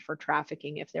conditioned for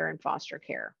trafficking if they're in foster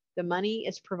care. The money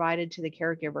is provided to the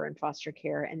caregiver in foster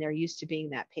care, and they're used to being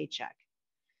that paycheck.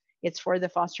 It's for the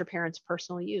foster parent's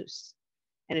personal use,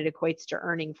 and it equates to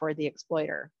earning for the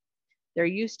exploiter. They're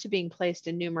used to being placed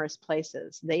in numerous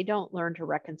places. They don't learn to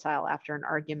reconcile after an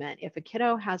argument. If a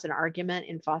kiddo has an argument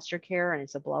in foster care and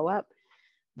it's a blow up,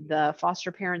 the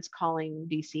foster parent's calling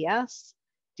DCS.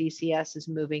 DCS is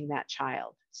moving that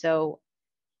child. So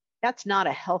that's not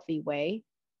a healthy way,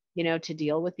 you know, to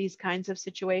deal with these kinds of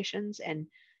situations. And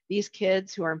these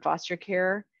kids who are in foster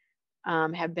care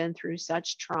have been through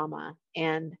such trauma.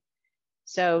 And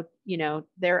so, you know,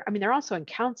 they're also in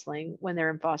counseling when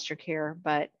they're in foster care,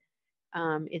 but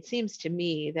it seems to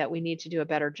me that we need to do a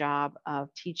better job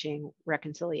of teaching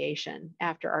reconciliation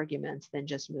after arguments than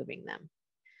just moving them.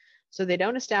 So they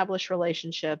don't establish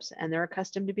relationships, and they're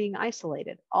accustomed to being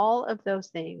isolated. All of those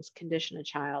things condition a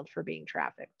child for being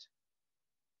trafficked.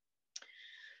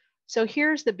 So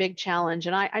here's the big challenge,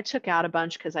 and I took out a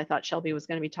bunch because I thought Shelby was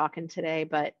going to be talking today,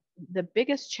 but the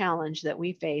biggest challenge that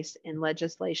we face in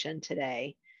legislation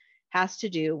today has to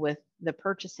do with the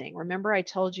purchasing. Remember, I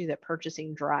told you that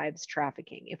purchasing drives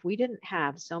trafficking. If we didn't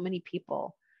have so many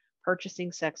people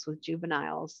purchasing sex with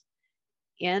juveniles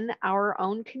in our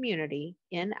own community,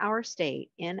 in our state,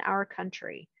 in our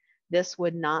country, this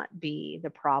would not be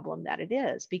the problem that it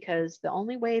is, because the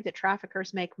only way that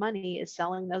traffickers make money is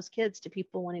selling those kids to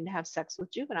people wanting to have sex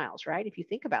with juveniles, right? If you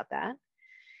think about that.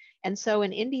 And so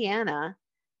in Indiana,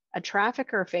 a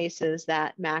trafficker faces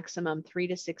that maximum 3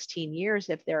 to 16 years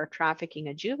if they're trafficking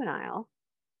a juvenile,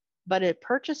 but a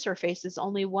purchaser faces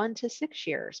only 1 to 6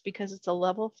 years because it's a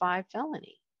level 5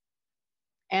 felony.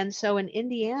 And so in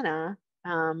Indiana,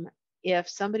 if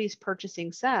somebody's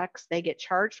purchasing sex, they get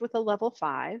charged with a level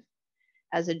 5.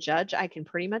 As a judge, I can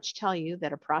pretty much tell you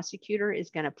that a prosecutor is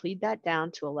going to plead that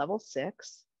down to a level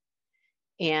 6,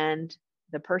 and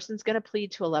the person's going to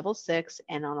plead to a level 6,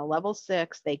 and on a level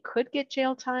 6, they could get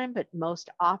jail time, but most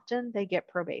often they get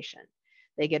probation.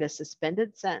 They get a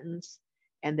suspended sentence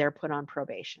and they're put on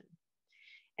probation.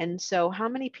 And so how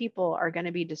many people are going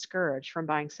to be discouraged from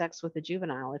buying sex with a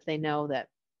juvenile if they know that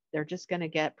they're just going to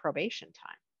get probation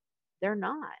time? They're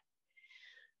not.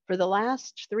 For the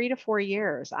last 3 to 4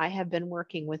 years, I have been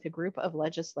working with a group of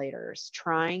legislators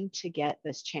trying to get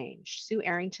this changed. Sue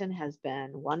Arrington has been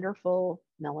wonderful,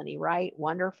 Melanie Wright,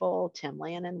 wonderful, Tim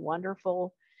Lannon,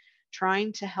 wonderful,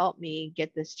 trying to help me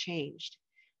get this changed.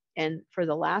 And for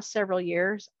the last several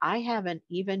years, I haven't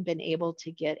even been able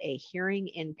to get a hearing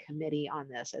in committee on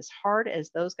this, as hard as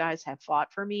those guys have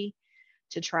fought for me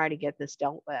to try to get this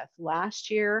dealt with. Last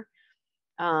year,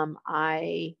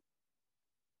 I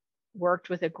worked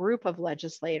with a group of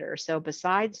legislators. So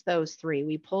besides those 3,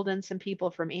 we pulled in some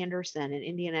people from Anderson and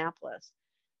Indianapolis.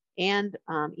 And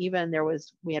even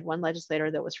we had one legislator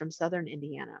that was from Southern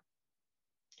Indiana,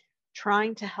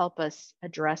 trying to help us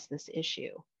address this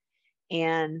issue.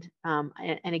 And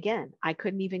again, I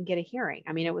couldn't even get a hearing.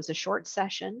 I mean, it was a short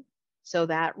session, so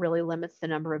that really limits the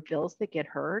number of bills that get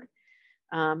heard.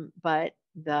 But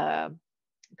the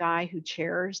guy who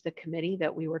chairs the committee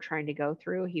that we were trying to go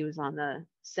through, he was on the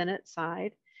Senate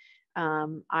side.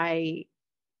 I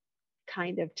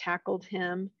kind of tackled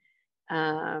him.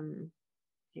 Hang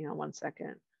on one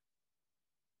second.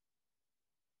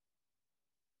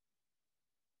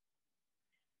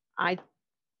 I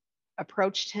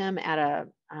approached him at a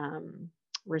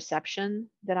reception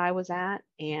that I was at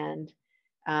and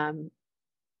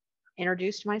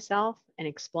introduced myself and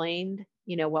explained,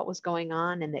 you know, what was going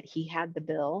on and that he had the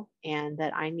bill and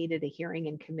that I needed a hearing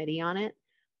in committee on it.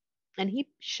 And he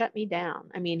shut me down.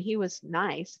 I mean, he was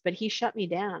nice, but he shut me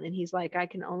down. And he's like, I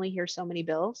can only hear so many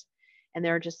bills. And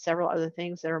there are just several other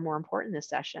things that are more important this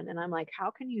session. And I'm like,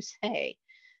 how can you say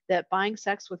that buying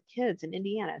sex with kids in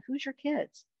Indiana, who's your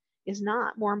kids, is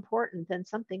not more important than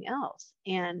something else?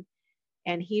 And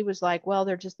he was like, well,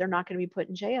 they're not going to be put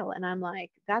in jail. And I'm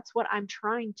like, that's what I'm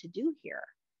trying to do here.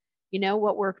 You know,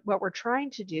 what we're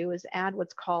trying to do is add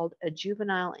what's called a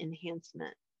juvenile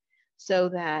enhancement, so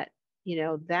that, you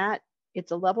know, that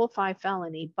it's a level 5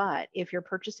 felony, but if you're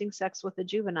purchasing sex with a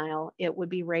juvenile, it would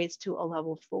be raised to a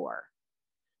level 4,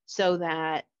 so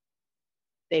that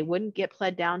they wouldn't get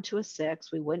pled down to a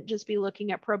 6. We wouldn't just be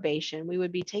looking at probation. We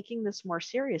would be taking this more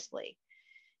seriously.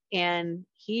 And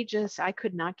I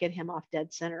could not get him off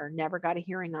dead center. Never got a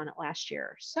hearing on it last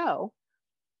year. So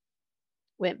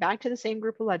went back to the same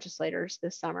group of legislators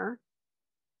this summer,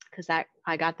 because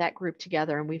I got that group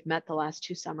together, and we've met the last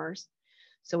 2 summers.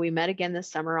 So we met again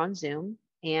this summer on Zoom.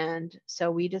 And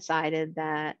so we decided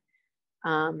that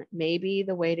maybe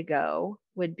the way to go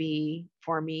would be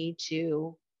for me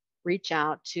to reach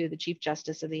out to the Chief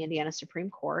Justice of the Indiana Supreme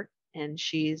Court. And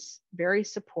she's very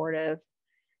supportive.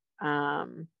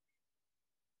 And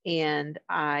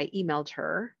I emailed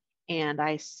her and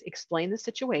I explained the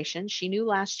situation. She knew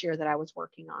last year that I was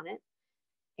working on it.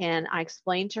 And I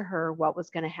explained to her what was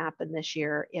going to happen this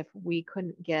year if we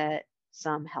couldn't get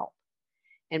some help.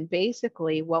 And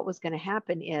basically what was going to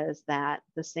happen is that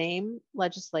the same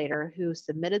legislator who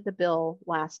submitted the bill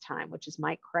last time, which is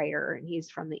Mike Crater, and he's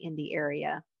from the Indy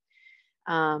area,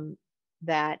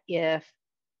 that if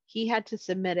he had to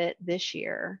submit it this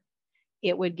year,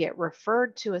 it would get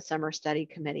referred to a summer study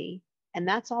committee. And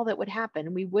that's all that would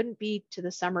happen. We wouldn't be to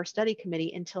the summer study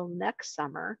committee until next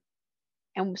summer.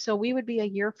 And so we would be a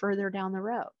year further down the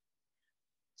road.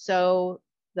 So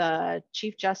the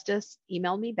Chief Justice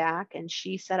emailed me back, and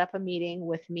she set up a meeting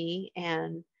with me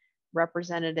and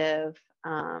Representative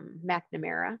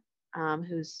McNamara,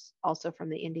 who's also from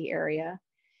the Indy area.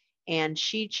 And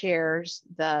she chairs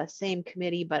the same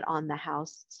committee, but on the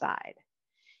House side.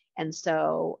 And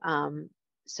so,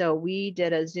 so we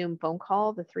did a Zoom phone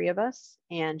call, the 3 of us,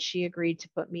 and she agreed to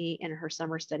put me in her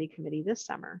summer study committee this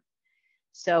summer.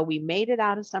 So we made it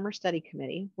out of summer study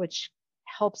committee, which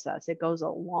helps us. It goes a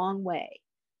long way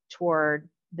toward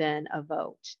then a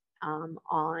vote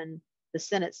on the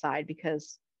Senate side,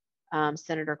 because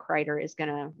Senator Crater is going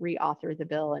to reauthor the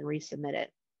bill and resubmit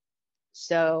it.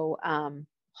 So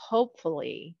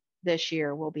hopefully this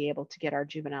year we'll be able to get our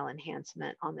juvenile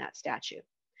enhancement on that statute.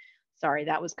 Sorry,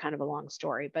 that was kind of a long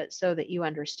story, but so that you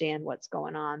understand what's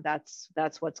going on, that's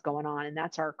what's going on. And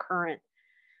that's our current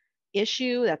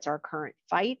issue. That's our current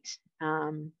fight.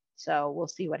 So we'll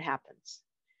see what happens.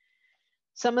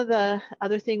 Some of the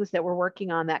other things that we're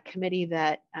working on, that committee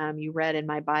that you read in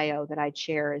my bio that I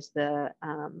chair, is the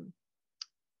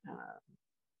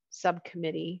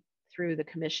subcommittee through the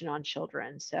Commission on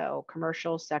Children. So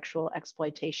commercial sexual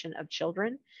exploitation of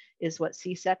children is what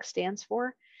CSEC stands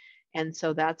for. And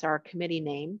so that's our committee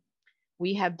name.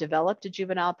 We have developed a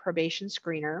juvenile probation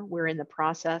screener. We're in the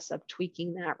process of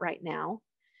tweaking that right now.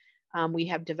 We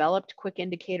have developed quick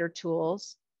indicator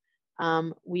tools.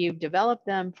 We've developed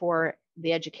them for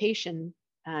the education.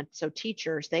 So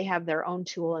teachers, they have their own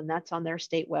tool, and that's on their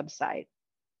state website.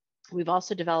 We've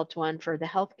also developed one for the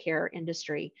healthcare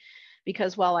industry,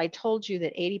 because while I told you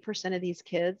that 80% of these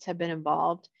kids have been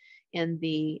involved in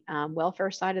the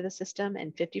welfare side of the system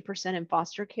and 50% in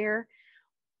foster care,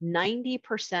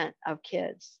 90% of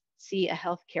kids see a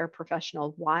healthcare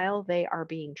professional while they are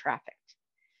being trafficked.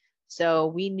 So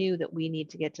we knew that we need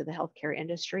to get to the healthcare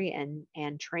industry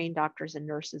and train doctors and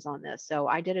nurses on this. So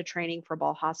I did a training for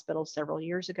Ball Hospital several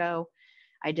years ago.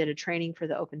 I did a training for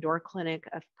the Open Door Clinic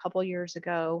a couple years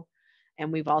ago.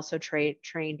 And we've also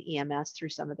trained EMS through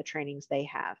some of the trainings they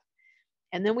have.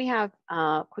 And then we have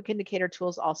quick indicator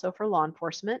tools also for law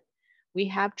enforcement. We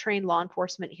have trained law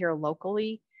enforcement here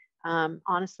locally.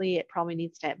 Honestly, it probably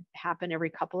needs to happen every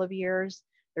couple of years.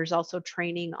 There's also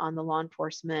training on the law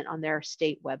enforcement on their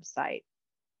state website.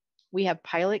 We have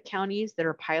pilot counties that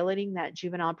are piloting that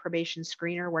juvenile probation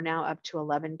screener. We're now up to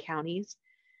 11 counties,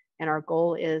 and our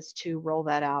goal is to roll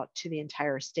that out to the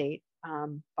entire state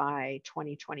by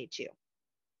 2022.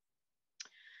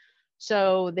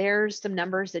 So there's some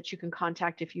numbers that you can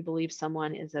contact if you believe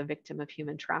someone is a victim of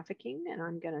human trafficking. And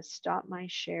I'm going to stop my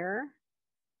share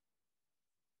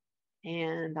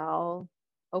and I'll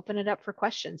open it up for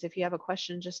questions. If you have a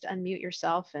question, just unmute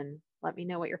yourself and let me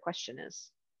know what your question is.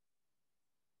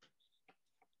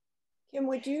 Kim,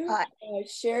 would you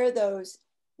share those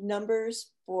numbers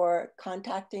for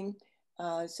contacting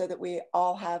so that we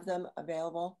all have them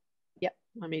available? Yep.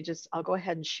 I'll go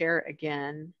ahead and share it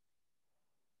again.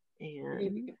 And maybe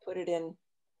we could put it in,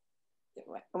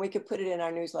 and we could put it in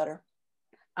our newsletter.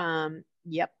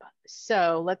 Yep.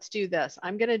 So let's do this.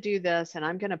 I'm going to do this and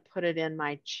I'm going to put it in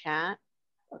my chat.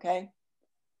 Okay.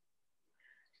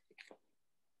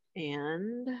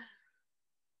 And all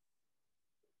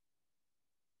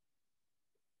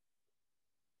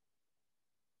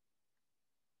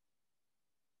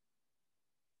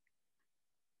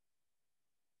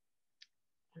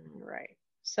right.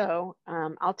 So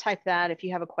I'll type that. If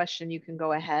you have a question, you can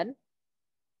go ahead.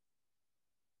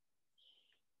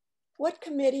 What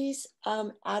committees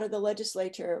out of the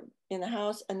legislature in the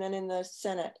House and then in the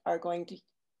Senate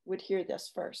would hear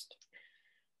this first?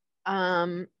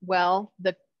 Well,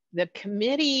 the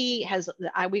committee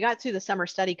we got through the summer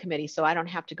study committee, so I don't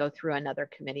have to go through another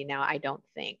committee now, I don't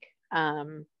think.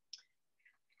 But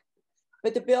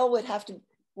the bill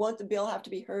won't the bill have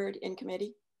to be heard in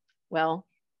committee? Well,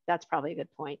 that's probably a good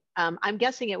point. I'm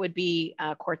guessing it would be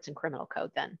courts and criminal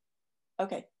code then.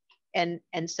 Okay. And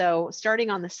so starting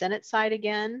on the Senate side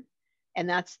again, and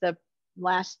that's the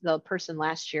person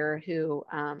last year who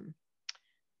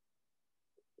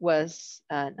was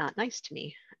not nice to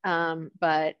me.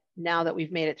 But now that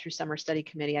we've made it through summer study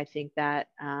committee, I think that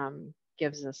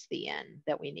gives us the in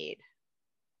that we need.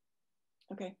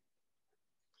 Okay.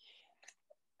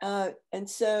 And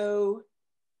so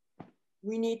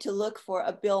we need to look for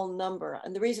a bill number.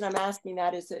 And the reason I'm asking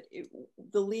that is that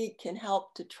the league can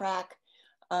help to track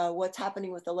what's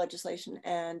happening with the legislation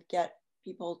and get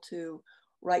people to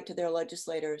write to their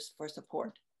legislators for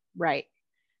support. Right.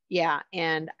 Yeah.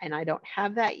 And I don't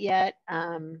have that yet.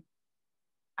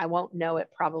 I won't know it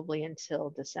probably until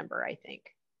December, I think.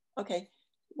 Okay.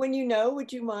 When you know,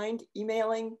 would you mind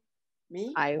emailing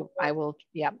me? I will.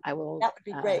 Yeah, I will. That would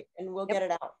be great. And we'll get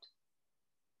it out.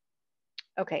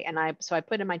 Okay. And I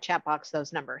put in my chat box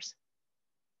those numbers.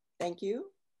 Thank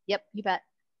you. Yep, you bet.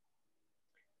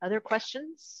 Other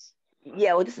questions?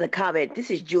 Yeah, well, this is a comment.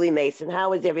 This is Julie Mason.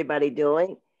 How is everybody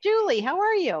doing? Julie, how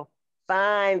are you?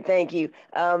 Fine, thank you.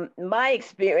 My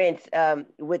experience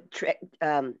with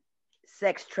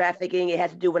sex trafficking, it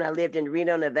has to do when I lived in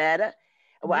Reno, Nevada.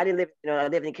 Well, I didn't live, I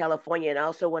lived in California, and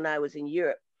also when I was in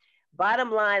Europe.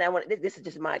 Bottom line, this is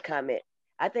just my comment.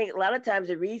 I think a lot of times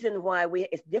the reason why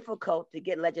it's difficult to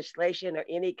get legislation or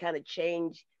any kind of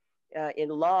change in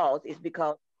laws is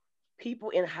because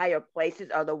people in higher places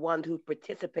are the ones who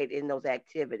participate in those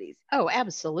activities. Oh,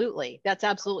 absolutely. That's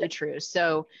absolutely true.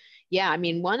 So, yeah, I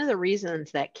mean, one of the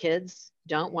reasons that kids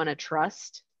don't want to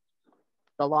trust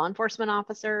the law enforcement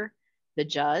officer, the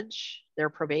judge,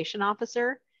 their probation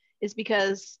officer, is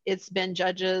because it's been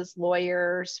judges,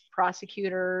 lawyers,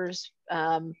 prosecutors,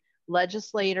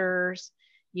 legislators,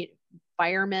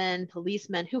 firemen,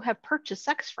 policemen who have purchased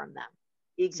sex from them.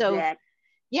 Exactly. So,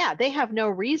 yeah, they have no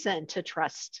reason to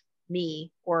trust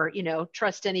me or,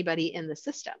 trust anybody in the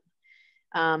system.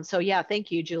 So yeah,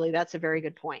 thank you, Julie. That's a very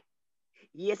good point.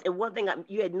 Yes. And one thing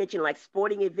you had mentioned, like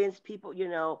sporting events, people,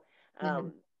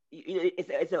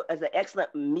 it's an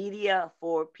excellent media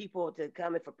for people to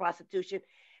come in for prostitution.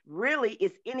 Really,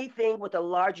 it's anything with a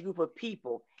large group of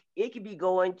people. It could be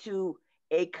going to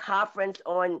a conference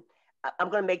on, I'm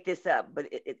going to make this up, but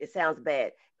it sounds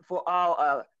bad, for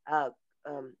all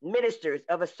ministers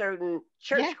of a certain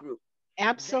church group.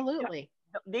 Absolutely.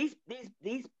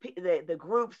 The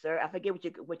groups, sir, I forget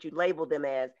what you label them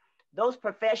as, those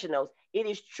professionals, it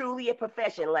is truly a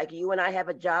profession. Like you and I have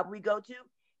a job we go to.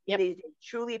 Yep. It is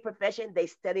truly a profession. They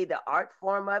study the art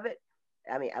form of it.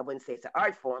 I mean, I wouldn't say it's an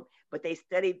art form, but they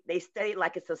study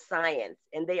like it's a science,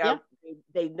 and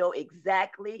they know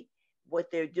exactly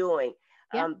what they're doing.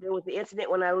 Yep. There was the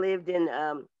incident when I lived in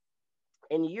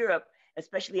Europe,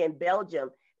 especially in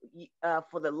Belgium.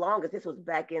 For the longest, this was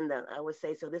back in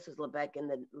this was back in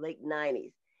the late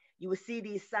 90s. You would see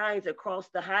these signs across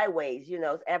the highways,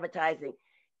 advertising.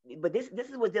 But this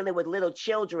was dealing with little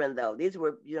children, though. These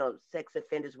were, sex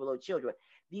offenders were little children.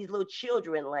 These little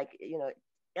children, like,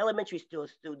 elementary school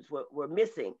students were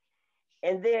missing.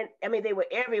 And then, I mean, they were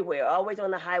everywhere, always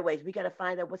on the highways. We got to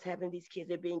find out what's happening to these kids.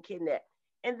 They're being kidnapped.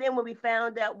 And then when we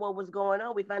found out what was going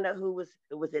on, we found out who was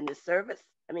in the service.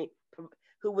 I mean,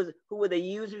 who were the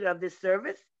users of this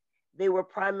service. They were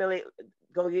primarily,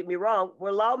 don't get me wrong,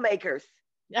 were lawmakers.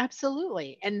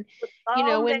 Absolutely. And,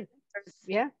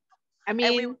 yeah. I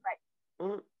mean,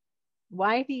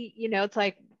 why do it's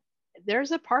like,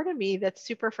 there's a part of me that's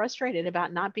super frustrated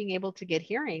about not being able to get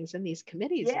hearings in these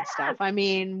committees and stuff. I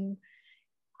mean,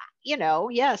 you know,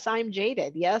 yes, I'm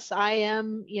jaded. Yes, I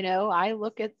am, you know, I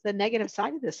look at the negative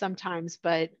side of this sometimes,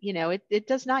 but, you know, it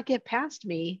does not get past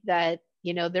me that,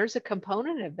 you know, there's a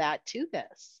component of that to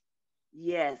this.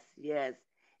 Yes, yes.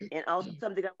 And also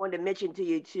something I wanted to mention to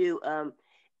you too.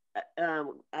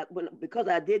 Because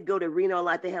I did go to Reno a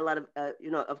lot, they had a lot of,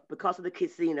 because of the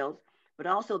casinos, but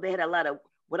also they had a lot of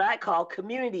what I call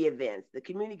community events. The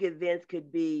community events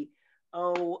could be,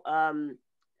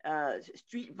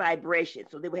 street vibration.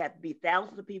 So there would have to be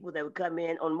thousands of people that would come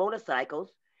in on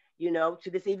motorcycles, to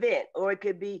this event. Or it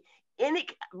could be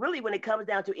really when it comes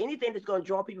down to anything that's going to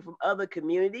draw people from other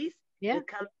communities to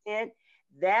come in,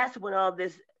 that's when all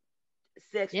this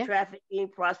sex trafficking,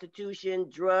 prostitution,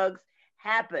 drugs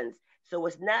happens. So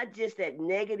it's not just at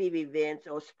negative events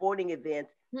or sporting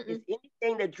events. It's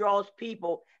anything that draws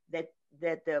people that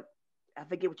I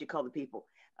forget what you call the people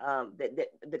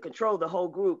that control the whole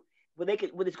group. Where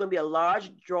it's going to be a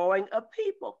large drawing of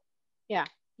people. Yeah.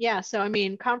 So I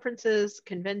mean, conferences,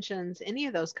 conventions, any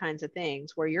of those kinds of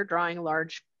things where you're drawing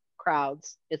large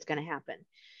crowds, it's going to happen.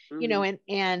 You know,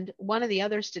 and one of the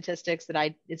other statistics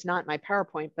that it's not my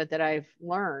PowerPoint, but that I've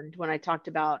learned when I talked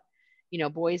about, you know,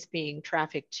 boys being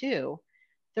trafficked too,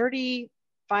 35%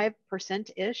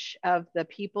 ish of the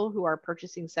people who are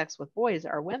purchasing sex with boys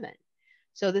are women.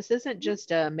 So this isn't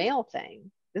just a male thing.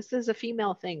 This is a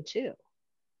female thing too.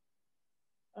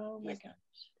 Oh my gosh.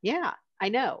 Yeah, I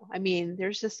know. I mean,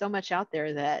 there's just so much out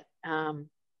there that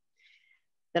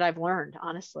that I've learned,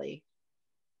 honestly.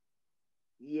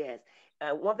 Yes.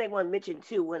 One thing I want to mention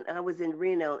too, when I was in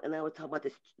Reno and I was talking about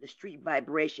the street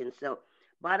vibration. So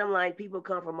bottom line, people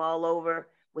come from all over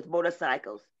with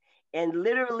motorcycles. And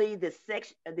literally the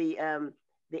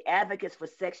advocates for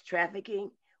sex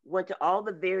trafficking went to all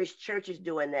the various churches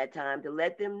during that time to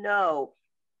let them know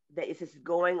that this is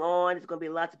going on. It's going to be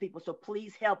lots of people. So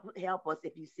please help us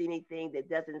if you see anything that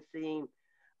doesn't seem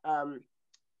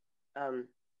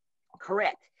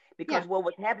correct. Because what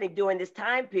was happening during this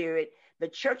time period, the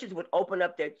churches would open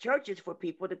up their churches for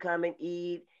people to come and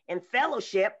eat and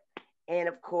fellowship. And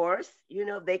of course,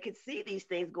 they could see these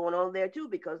things going on there too,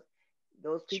 because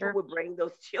those people would bring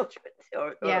those children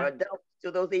or adults to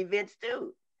those events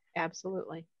too.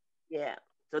 Absolutely. Yeah.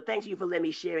 So thank you for letting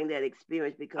me sharing that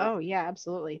experience because. Oh yeah,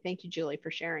 absolutely. Thank you, Julie,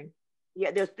 for sharing.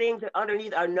 Yeah, there's things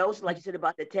underneath our notes, like you said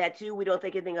about the tattoo. We don't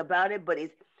think anything about it, but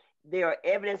there are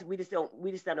evidence. We just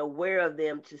not aware of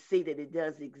them to see that it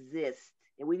does exist,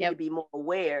 and we need to be more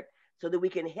aware so that we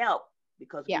can help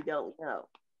because we don't know.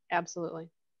 Absolutely.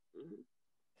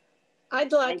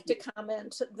 I'd like to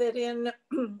comment that in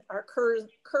our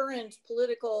current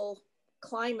political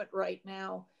climate right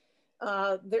now,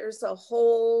 there's a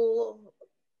whole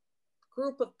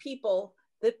group of people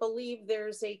that believe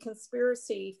there's a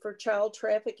conspiracy for child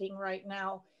trafficking right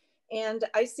now. And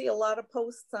I see a lot of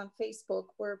posts on Facebook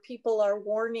where people are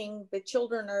warning that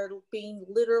children are being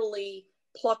literally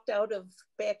plucked out of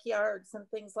backyards and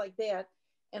things like that.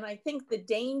 And I think the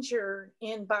danger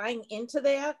in buying into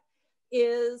that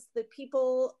is that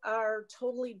people are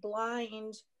totally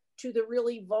blind to the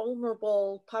really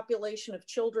vulnerable population of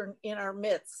children in our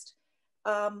midst.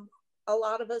 A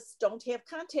lot of us don't have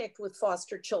contact with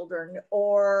foster children,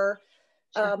 or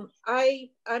I'm a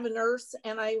nurse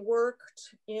and I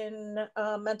worked in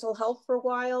mental health for a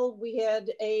while. We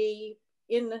had a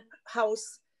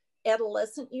in-house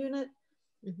adolescent unit.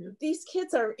 These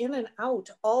kids are in and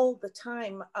out all the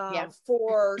time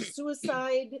for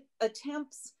suicide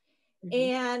attempts.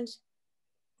 And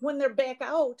when they're back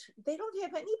out, they don't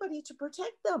have anybody to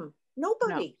protect them.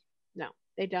 Nobody. No,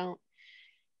 they don't.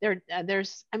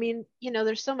 There's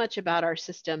so much about our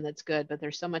system that's good, but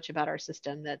there's so much about our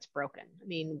system that's broken. I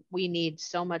mean, we need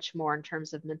so much more in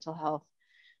terms of mental health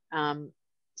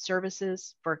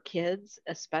services for kids,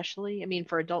 especially. I mean,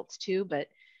 for adults too, but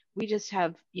we just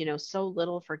have, so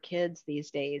little for kids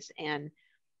these days. And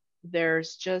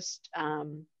there's just,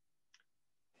 I'm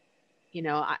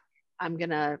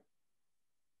gonna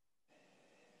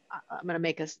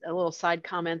make a little side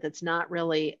comment that's not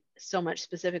really so much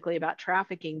specifically about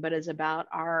trafficking, but is about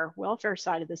our welfare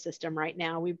side of the system right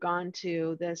now. We've gone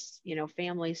to this,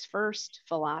 families first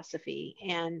philosophy,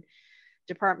 and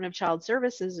Department of Child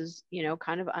Services is,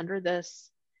 kind of under this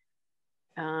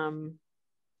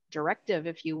directive,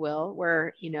 if you will,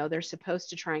 where, they're supposed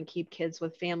to try and keep kids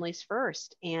with families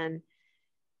first. And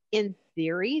in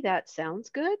theory, that sounds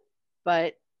good,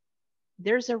 but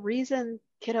there's a reason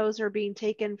kiddos are being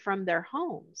taken from their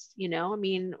homes. I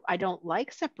mean, I don't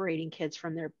like separating kids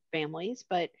from their families,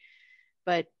 but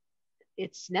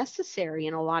it's necessary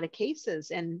in a lot of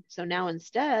cases. And so now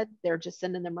instead, they're just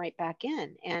sending them right back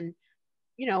in. And,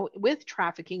 with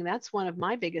trafficking, that's one of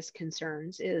my biggest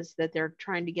concerns, is that they're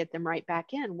trying to get them right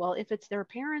back in. Well, if it's their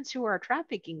parents who are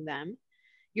trafficking them,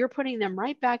 you're putting them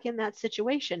right back in that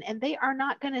situation, and they are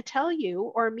not going to tell you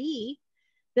or me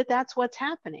that that's what's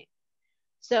happening.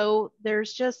 So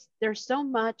there's so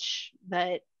much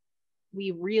that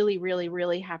we really, really,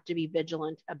 really have to be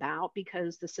vigilant about,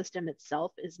 because the system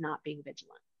itself is not being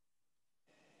vigilant.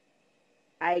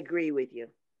 I agree with you.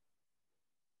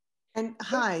 And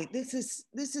hi, this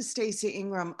is Stacey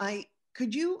Ingram.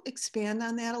 Could you expand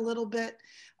on that a little bit?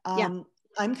 Yeah.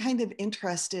 I'm kind of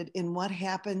interested in what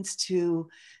happens to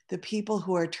the people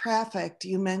who are trafficked.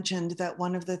 You mentioned that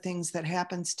one of the things that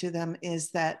happens to them is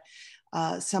that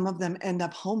some of them end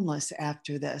up homeless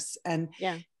after this. And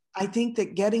yeah, I think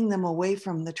that getting them away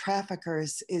from the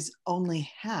traffickers is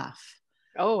only half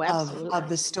of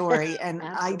the story. And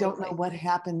I don't know what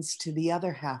happens to the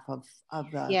other half of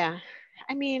the. Yeah.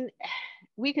 I mean,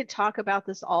 we could talk about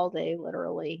this all day,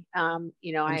 literally. I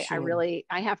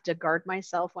have to guard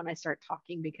myself when I start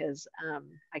talking, because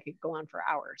I could go on for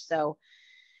hours. So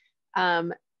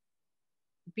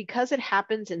because it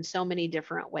happens in so many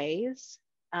different ways,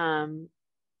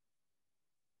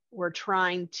 we're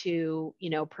trying to,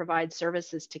 provide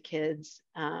services to kids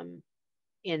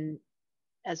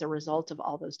as a result of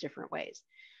all those different ways.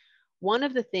 One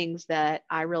of the things that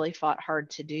I really fought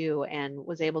hard to do and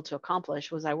was able to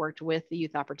accomplish was I worked with the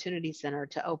Youth Opportunity Center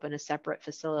to open a separate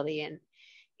facility.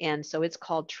 And so it's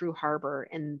called True Harbor,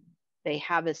 and they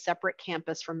have a separate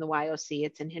campus from the YOC.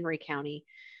 It's in Henry County.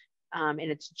 And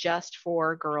it's just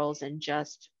for girls, and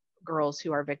just girls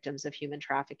who are victims of human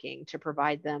trafficking, to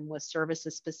provide them with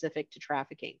services specific to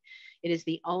trafficking. It is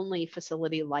the only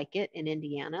facility like it in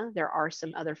Indiana. There are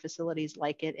some other facilities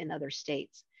like it in other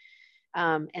states.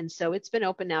 And so it's been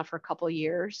open now for a couple of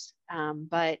years,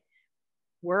 but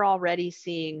we're already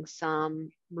seeing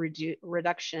some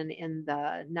reduction in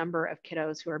the number of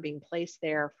kiddos who are being placed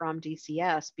there from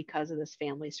DCS because of this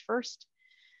Families First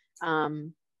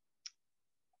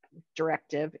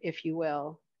directive, if you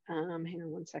will. Hang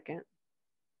on one second.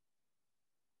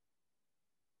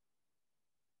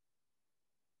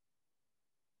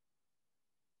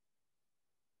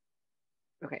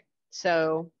 Okay,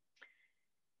 so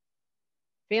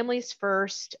Families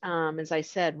First, as I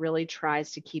said, really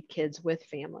tries to keep kids with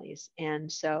families.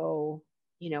 And so,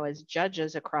 as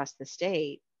judges across the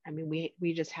state, I mean,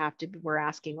 we just have to, we're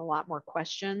asking a lot more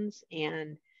questions,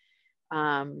 and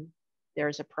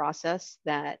there's a process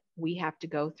that we have to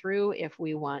go through if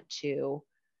we want to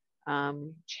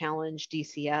challenge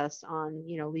DCS on,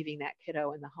 leaving that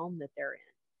kiddo in the home that they're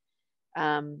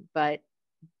in. But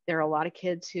there are a lot of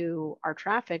kids who are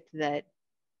trafficked that,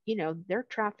 they're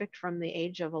trafficked from the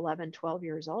age of 11, 12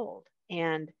 years old,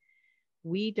 and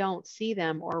we don't see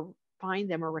them or find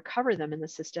them or recover them in the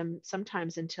system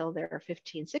sometimes until they're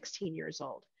 15, 16 years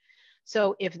old.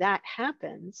 So if that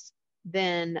happens,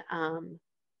 then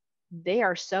they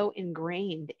are so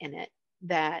ingrained in it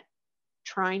that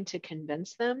trying to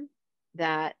convince them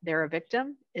that they're a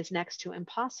victim is next to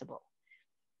impossible.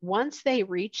 Once they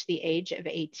reach the age of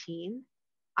 18,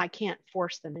 I can't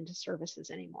force them into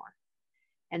services anymore.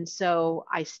 And so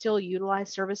I still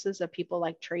utilize services of people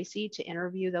like Tracy to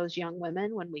interview those young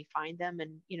women when we find them.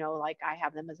 And, like I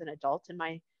have them as an adult in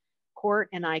my court,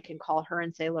 and I can call her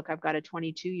and say, look, I've got a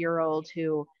 22-year-old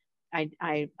who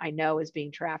I know is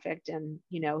being trafficked. And,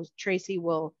 Tracy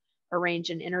will arrange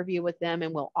an interview with them,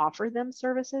 and we'll offer them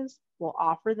services. We'll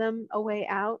offer them a way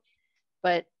out.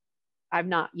 But I've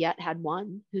not yet had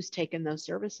one who's taken those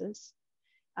services.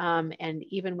 And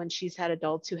even when she's had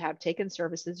adults who have taken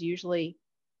services, usually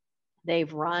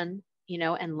they've run,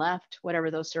 and left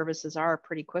whatever those services are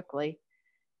pretty quickly.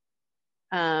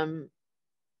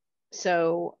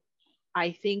 So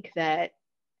I think that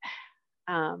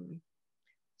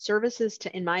services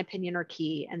in my opinion, are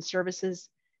key, and services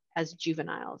as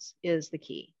juveniles is the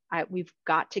key. We've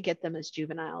got to get them as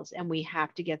juveniles, and we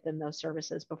have to get them those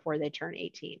services before they turn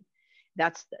 18.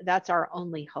 That's our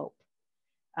only hope.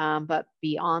 But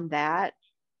beyond that,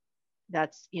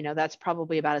 that's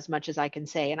probably about as much as I can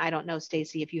say. And I don't know,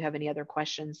 Stacey, if you have any other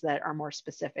questions that are more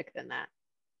specific than that.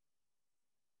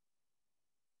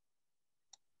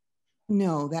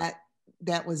 No,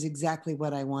 that was exactly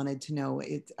what I wanted to know.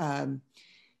 It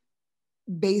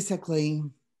basically,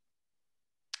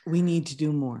 we need to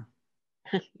do more.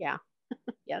 Yeah.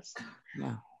 Yes.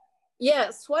 Yeah.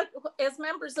 Yes. What, as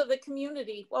members of the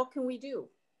community, what can we do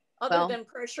other than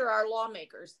pressure our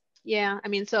lawmakers? Yeah. I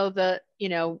mean, so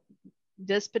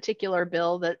this particular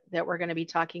bill that we're going to be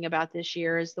talking about this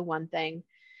year is the one thing.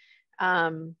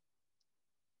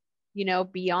 you know,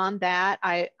 beyond that,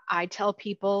 I tell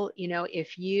people, you know,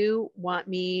 if you want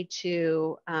me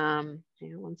to, hang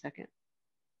on one second.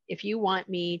 If you want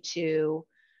me to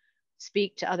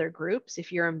speak to other groups,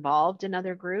 if you're involved in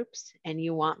other groups and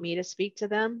you want me to speak to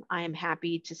them, I am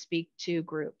happy to speak to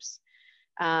groups.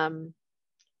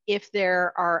 If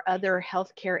there are other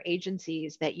healthcare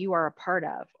agencies that you are a part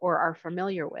of or are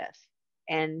familiar with,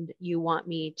 and you want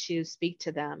me to speak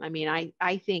to them, I mean,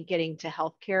 I think getting to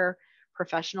healthcare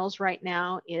professionals right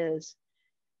now is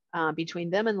between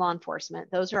them and law enforcement.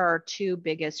 Those are our two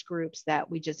biggest groups that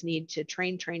we just need to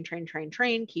train,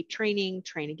 keep training,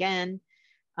 train again,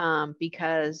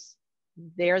 because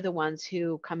they're the ones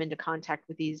who come into contact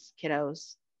with these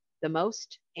kiddos the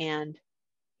most and,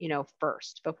 you know,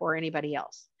 first before anybody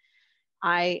else.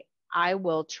 I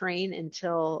will train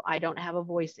until I don't have a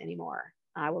voice anymore.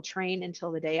 I will train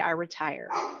until the day I retire,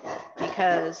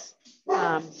 because,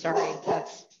 sorry,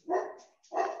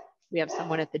 we have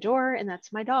someone at the door, and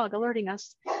that's my dog alerting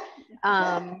us.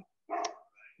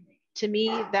 To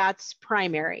me, that's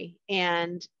primary.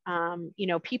 And, you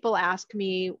know, people ask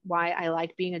me why I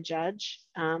like being a judge.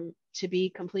 To be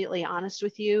completely honest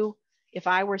with you, if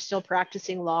I were still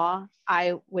practicing law,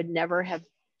 I would never have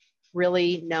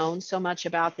really known so much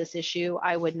about this issue.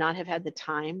 I would not have had the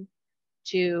time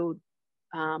to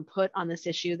put on this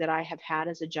issue that I have had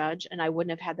as a judge, and I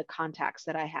wouldn't have had the contacts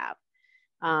that I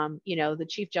have. You know, the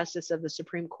Chief Justice of the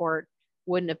Supreme Court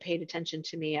wouldn't have paid attention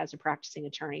to me as a practicing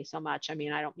attorney so much. I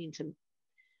mean, I don't mean to,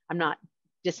 I'm not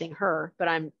dissing her, but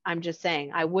I'm just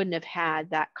saying I wouldn't have had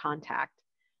that contact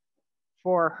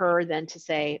for her then to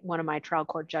say, one of my trial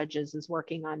court judges is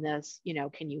working on this, you know,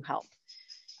 can you help?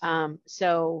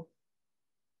 So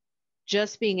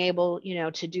just being able, you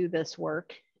know, to do this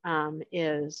work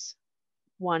is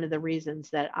one of the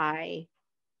reasons that I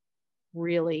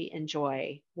really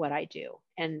enjoy what I do.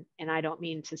 And I don't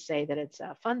mean to say that it's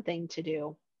a fun thing to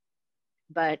do,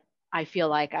 but I feel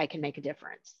like I can make a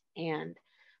difference. And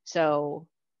so,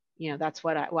 you know, that's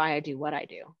why I do what I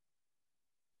do.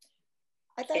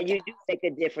 And you do make a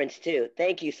difference too.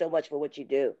 Thank you so much for what you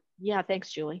do. Yeah,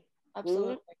 thanks, Julie.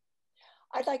 Absolutely.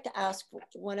 I'd like to ask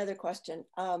one other question.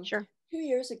 Sure. 2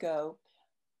 years ago,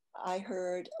 I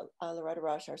heard Loretta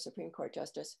Rush, our Supreme Court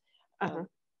Justice,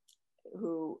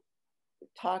 who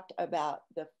talked about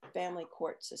the family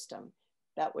court system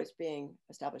that was being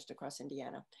established across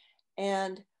Indiana.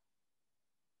 And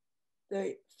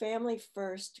the family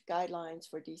first guidelines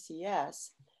for DCS,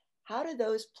 how do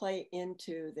those play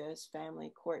into this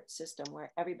family court system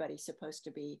where everybody's supposed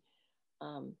to be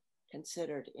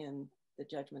considered in the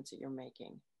judgments that you're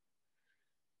making?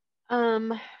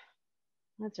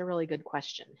 That's a really good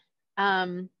question.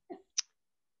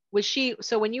 Was she,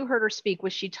 so when you heard her speak,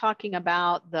 was she talking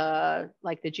about the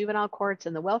juvenile courts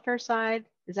and the welfare side?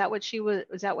 Is that what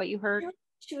was that what you heard?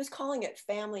 She was calling it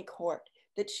family court,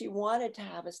 that she wanted to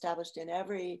have established in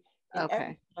every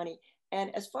county.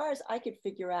 And as far as I could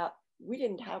figure out, we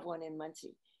didn't have one in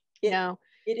Muncie. No.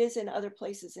 It is in other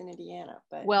places in Indiana.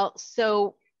 But well,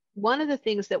 so one of the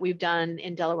things that we've done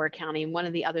in Delaware County, and one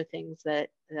of the other things that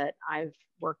I've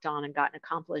worked on and gotten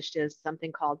accomplished, is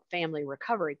something called Family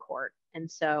Recovery Court. And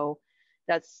so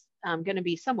that's going to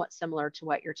be somewhat similar to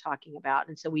what you're talking about.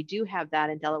 And so we do have that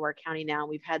in Delaware County now.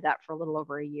 We've had that for a little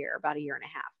over a year, about a year and a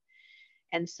half.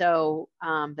 And so,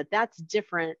 but that's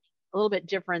different, a little bit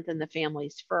different than the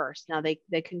Families First. Now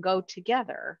they can go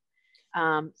together.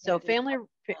 So Family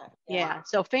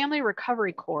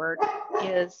Recovery Court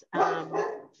is,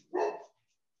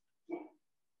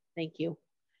 thank you.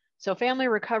 So Family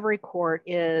Recovery Court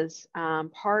is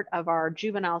part of our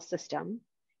juvenile system.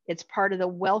 It's part of the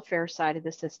welfare side of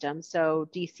the system. So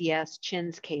DCS,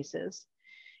 CHINS cases.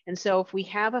 And so if we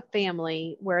have a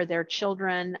family where their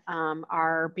children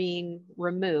are being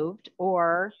removed,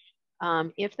 or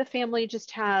if the family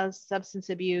just has substance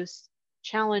abuse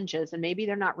challenges and maybe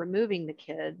they're not removing the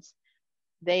kids,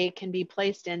 they can be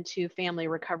placed into Family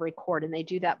Recovery Court, and they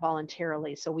do that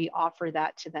voluntarily. So we offer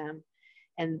that to them,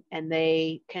 and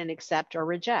they can accept or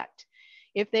reject.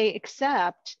 If they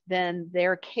accept, then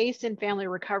their case in Family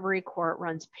Recovery Court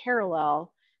runs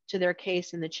parallel to their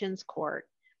case in the CHINS court.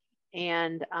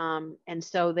 And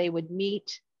so they would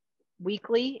meet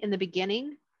weekly in the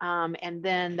beginning, and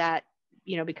then that,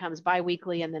 you know, becomes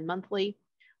biweekly and then monthly.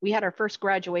 We had our first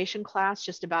graduation class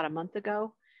just about a month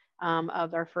ago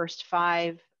of our first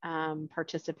 5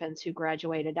 participants who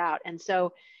graduated out. And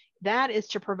so that is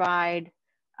to provide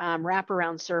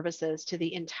wraparound services to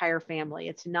the entire family.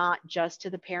 It's not just to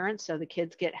the parents, so the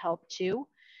kids get help too.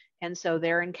 And so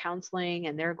they're in counseling,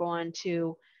 and they're going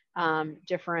to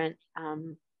different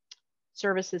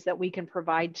services that we can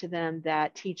provide to them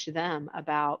that teach them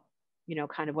about you know,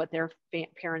 kind of what their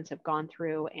parents have gone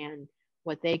through and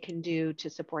what they can do to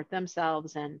support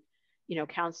themselves, and, you know,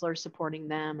 counselors supporting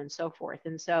them and so forth.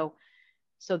 And so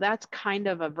that's kind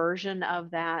of a version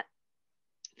of that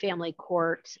family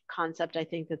court concept, I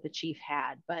think, that the chief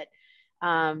had. But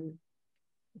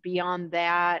beyond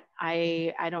that,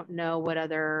 I don't know what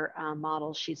other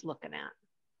models she's looking at.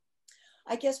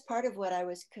 I guess part of what I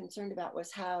was concerned about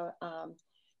was how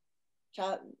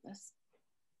Department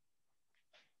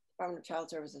of Child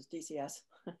Services, DCS,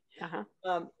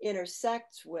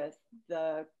 intersects with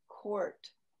the court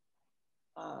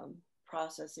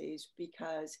processes,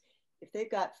 because if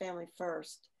they've got family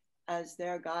first as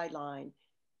their guideline,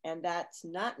 and that's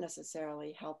not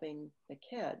necessarily helping the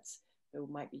kids who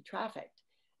might be trafficked,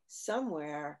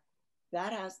 somewhere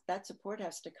that support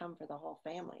has to come for the whole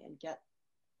family and get,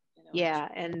 you know, yeah,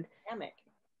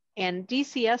 and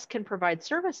DCS can provide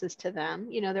services to them.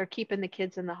 You know, they're keeping the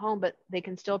kids in the home, but they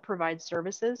can still provide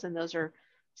services, and those are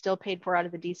still paid for out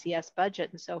of the DCS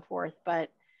budget and so forth. But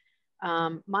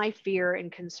my fear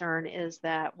and concern is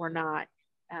that we're not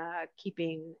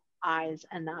keeping eyes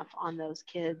enough on those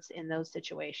kids in those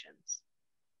situations.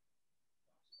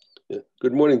 Yeah.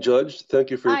 Good morning, Judge. Thank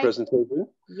you for your presentation.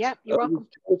 Yep, you're welcome.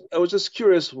 I was just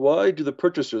curious, why do the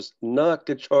purchasers not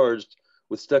get charged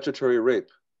with statutory rape?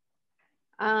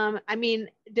 I mean,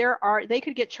 they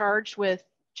could get charged with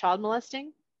child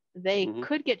molesting. They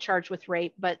could get charged with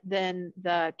rape, but then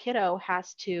the kiddo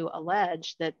has to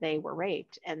allege that they were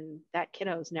raped, and that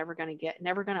kiddo is never going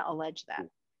to allege that.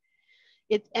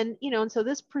 And so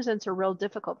this presents a real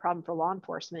difficult problem for law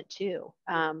enforcement too.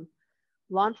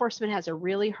 Law enforcement has a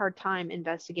really hard time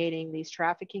investigating these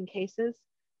trafficking cases,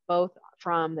 both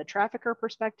from the trafficker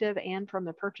perspective and from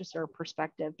the purchaser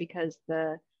perspective, because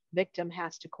the victim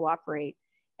has to cooperate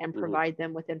and provide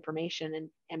them with information.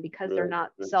 And because they're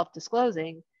not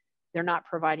self-disclosing, they're not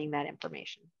providing that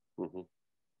information.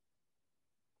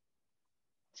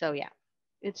 So yeah,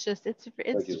 it's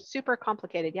super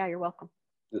complicated. Yeah, you're welcome.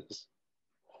 Yes.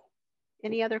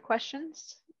 Any other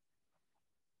questions?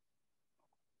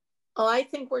 Oh, I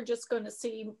think we're just going to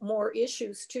see more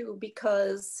issues too,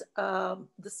 because the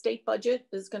state budget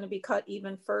is going to be cut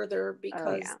even further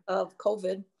because of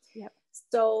COVID. Yep.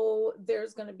 So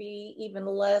there's going to be even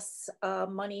less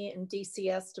money in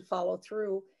DCS to follow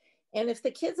through. And if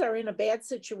the kids are in a bad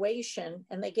situation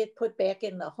and they get put back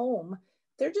in the home,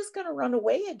 they're just going to run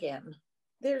away again.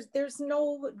 There's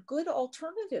no good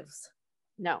alternatives.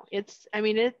 No,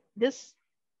 this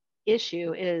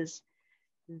issue is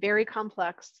very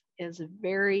complex, is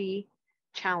very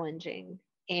challenging.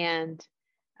 And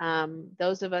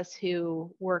those of us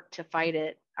who work to fight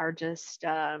it are just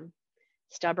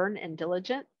stubborn and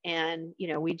diligent. And,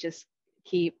 we just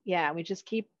keep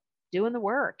doing the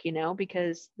work,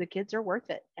 because the kids are worth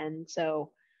it. And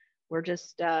so we're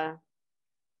just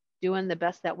doing the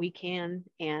best that we can.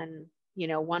 And,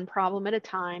 one problem at a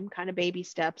time, kind of baby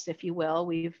steps, if you will.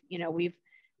 We've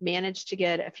managed to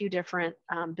get a few different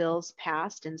bills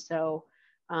passed. And so,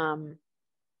 one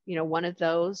of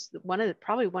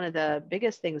the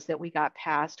biggest things that we got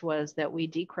passed was that we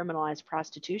decriminalized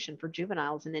prostitution for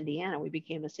juveniles in Indiana. We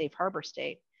became a safe harbor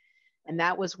state. And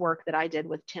that was work that I did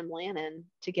with Tim Lannon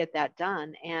to get that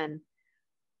done. And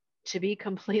to be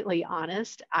completely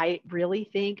honest, I really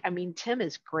think, Tim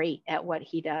is great at what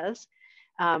he does.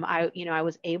 I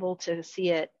was able to see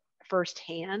it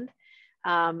firsthand.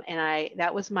 And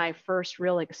that was my first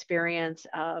real experience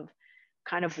of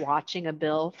kind of watching a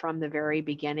bill from the very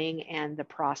beginning and the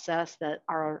process that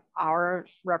our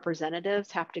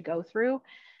representatives have to go through.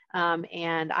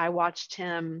 And I watched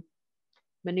him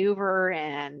maneuver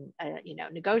and,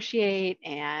 negotiate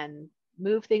and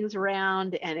move things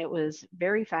around. And it was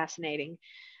very fascinating.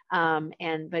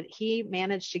 But he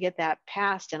managed to get that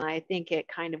passed. And I think it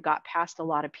kind of got past a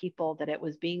lot of people that it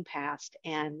was being passed.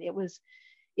 And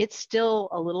it's still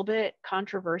a little bit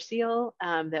controversial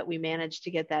that we managed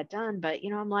to get that done. But,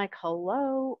 I'm like,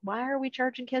 hello, why are we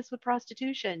charging kids with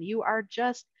prostitution? You are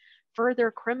just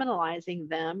further criminalizing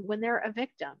them when they're a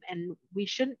victim, and we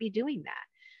shouldn't be doing that.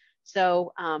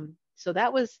 So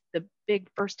that was the big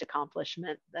first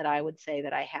accomplishment that I would say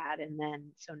that I had. And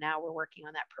then, so now we're working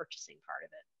on that purchasing part of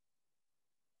it.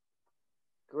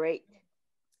 Great.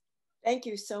 Thank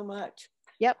you so much.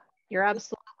 Yep. You're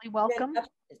absolutely welcome.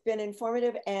 It's been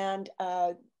informative, and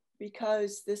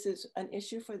because this is an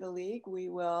issue for the league, we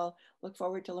will look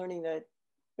forward to learning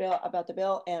about the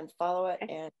bill and follow it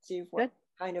and see what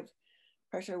kind of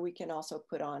pressure we can also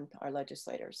put on our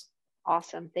legislators.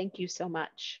 Awesome. Thank you so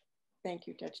much. Thank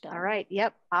you, Judge Dowling. All right.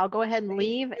 Yep. I'll go ahead and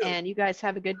leave, and you guys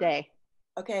have a good day.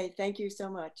 Okay. Thank you so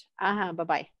much.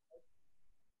 Bye-bye.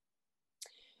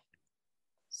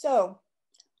 So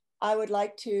I would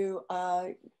like to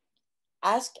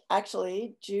ask,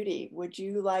 actually, Judy, would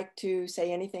you like to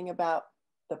say anything about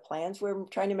the plans we're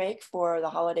trying to make for the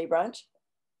holiday brunch?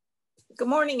 Good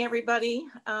morning, everybody.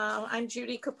 I'm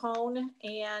Judy Capone,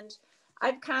 and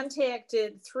I've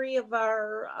contacted 3 of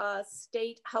our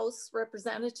state House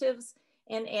representatives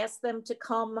and asked them to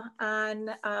come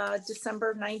on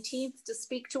December 19th to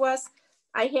speak to us.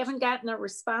 I haven't gotten a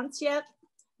response yet,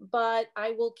 but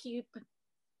I will keep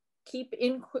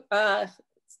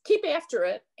after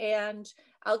it, and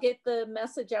I'll get the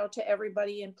message out to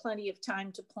everybody in plenty of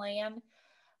time to plan.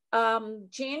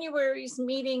 January's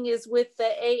meeting is with the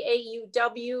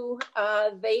AAUW.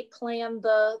 They plan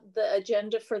the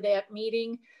agenda for that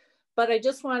meeting. But I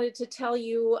just wanted to tell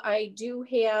you, I do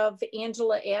have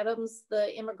Angela Adams,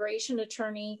 the immigration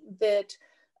attorney, that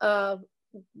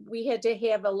we had to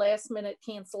have a last-minute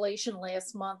cancellation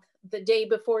last month. The day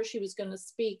before she was going to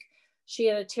speak, she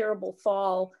had a terrible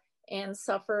fall and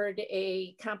suffered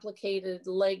a complicated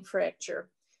leg fracture.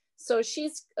 So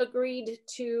she's agreed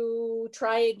to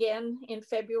try again in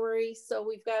February. So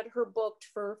we've got her booked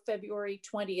for February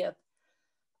 20th.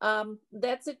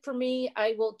 That's it for me.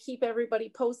 I will keep everybody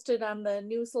posted on the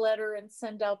newsletter and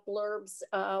send out blurbs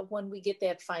when we get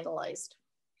that finalized.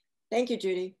 Thank you,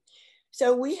 Judy.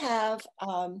 So we have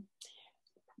our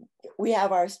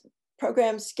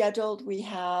program scheduled. We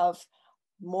have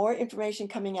more information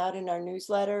coming out in our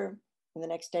newsletter in the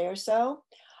next day or so.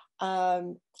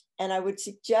 And I would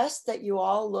suggest that you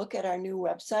all look at our new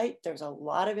website. There's a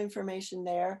lot of information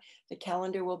there. The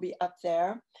calendar will be up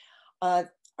there. Our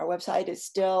website is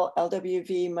still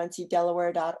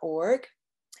lwvm-dc.org.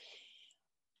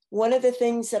 One of the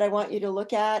things that I want you to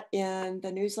look at in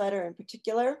the newsletter in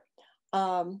particular,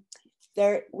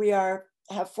 we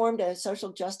have formed a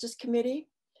social justice committee.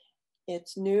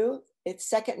 It's new. Its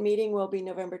second meeting will be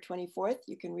November 24th.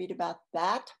 You can read about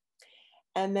that.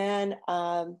 And then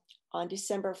on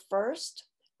December 1st,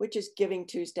 which is Giving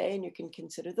Tuesday, and you can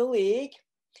consider the league,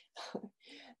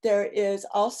 there is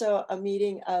also a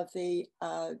meeting of the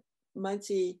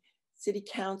Muncie City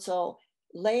Council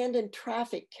Land and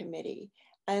Traffic Committee,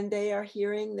 and they are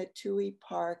hearing the Tui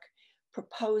Park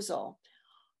proposal.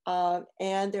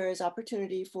 And there is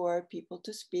opportunity for people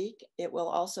to speak. It will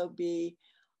also be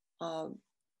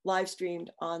live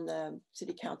streamed on the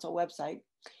City Council website.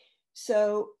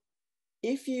 So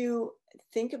if you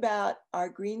think about our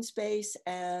green space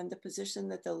and the position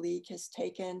that the league has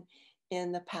taken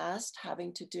in the past,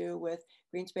 having to do with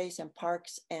green space and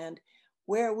parks and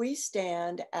where we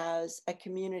stand as a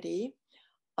community,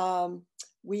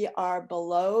 we are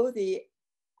below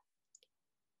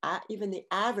even the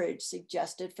average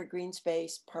suggested for green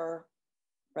space per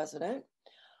resident.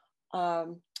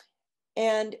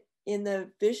 And in the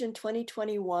Vision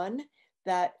 2021,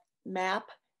 that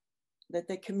map that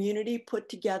the community put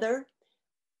together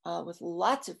with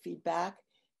lots of feedback,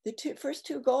 the first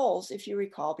two goals, if you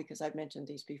recall, because I've mentioned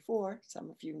these before, some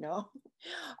of you know,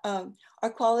 are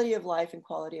quality of life and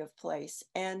quality of place.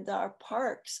 And our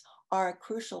parks are a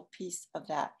crucial piece of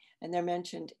that. And they're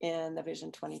mentioned in the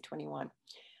Vision 2021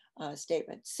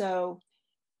 statement. So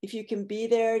if you can be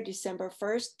there December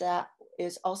 1st, that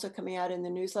is also coming out in the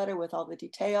newsletter with all the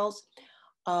details.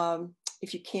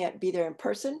 If you can't be there in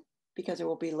person, because there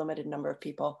will be a limited number of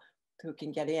people who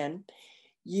can get in,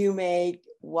 you may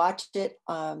watch it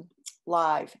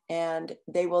live, and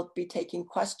they will be taking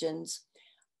questions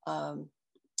on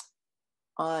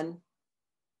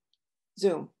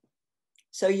Zoom.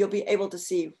 So you'll be able to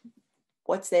see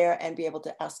what's there and be able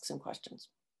to ask some questions.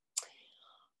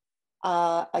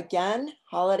 Again,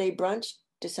 holiday brunch,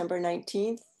 December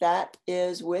 19th, that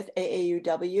is with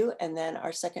AAUW, and then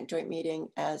our second joint meeting,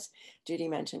 as Judy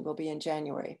mentioned, will be in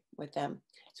January with them.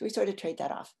 So we sort of trade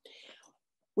that off.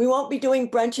 We won't be doing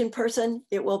brunch in person,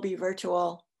 it will be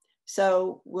virtual.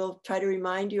 So we'll try to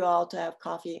remind you all to have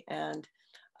coffee and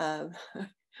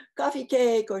coffee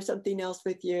cake or something else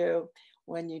with you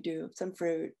when you do, some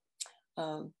fruit.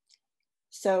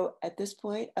 So at this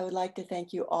point, I would like to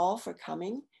thank you all for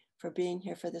coming, for being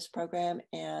here for this program,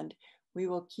 and we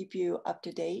will keep you up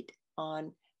to date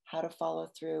on how to follow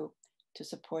through to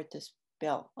support this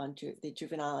bill on the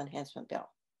Juvenile Enhancement Bill.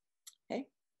 Okay,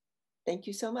 thank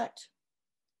you so much.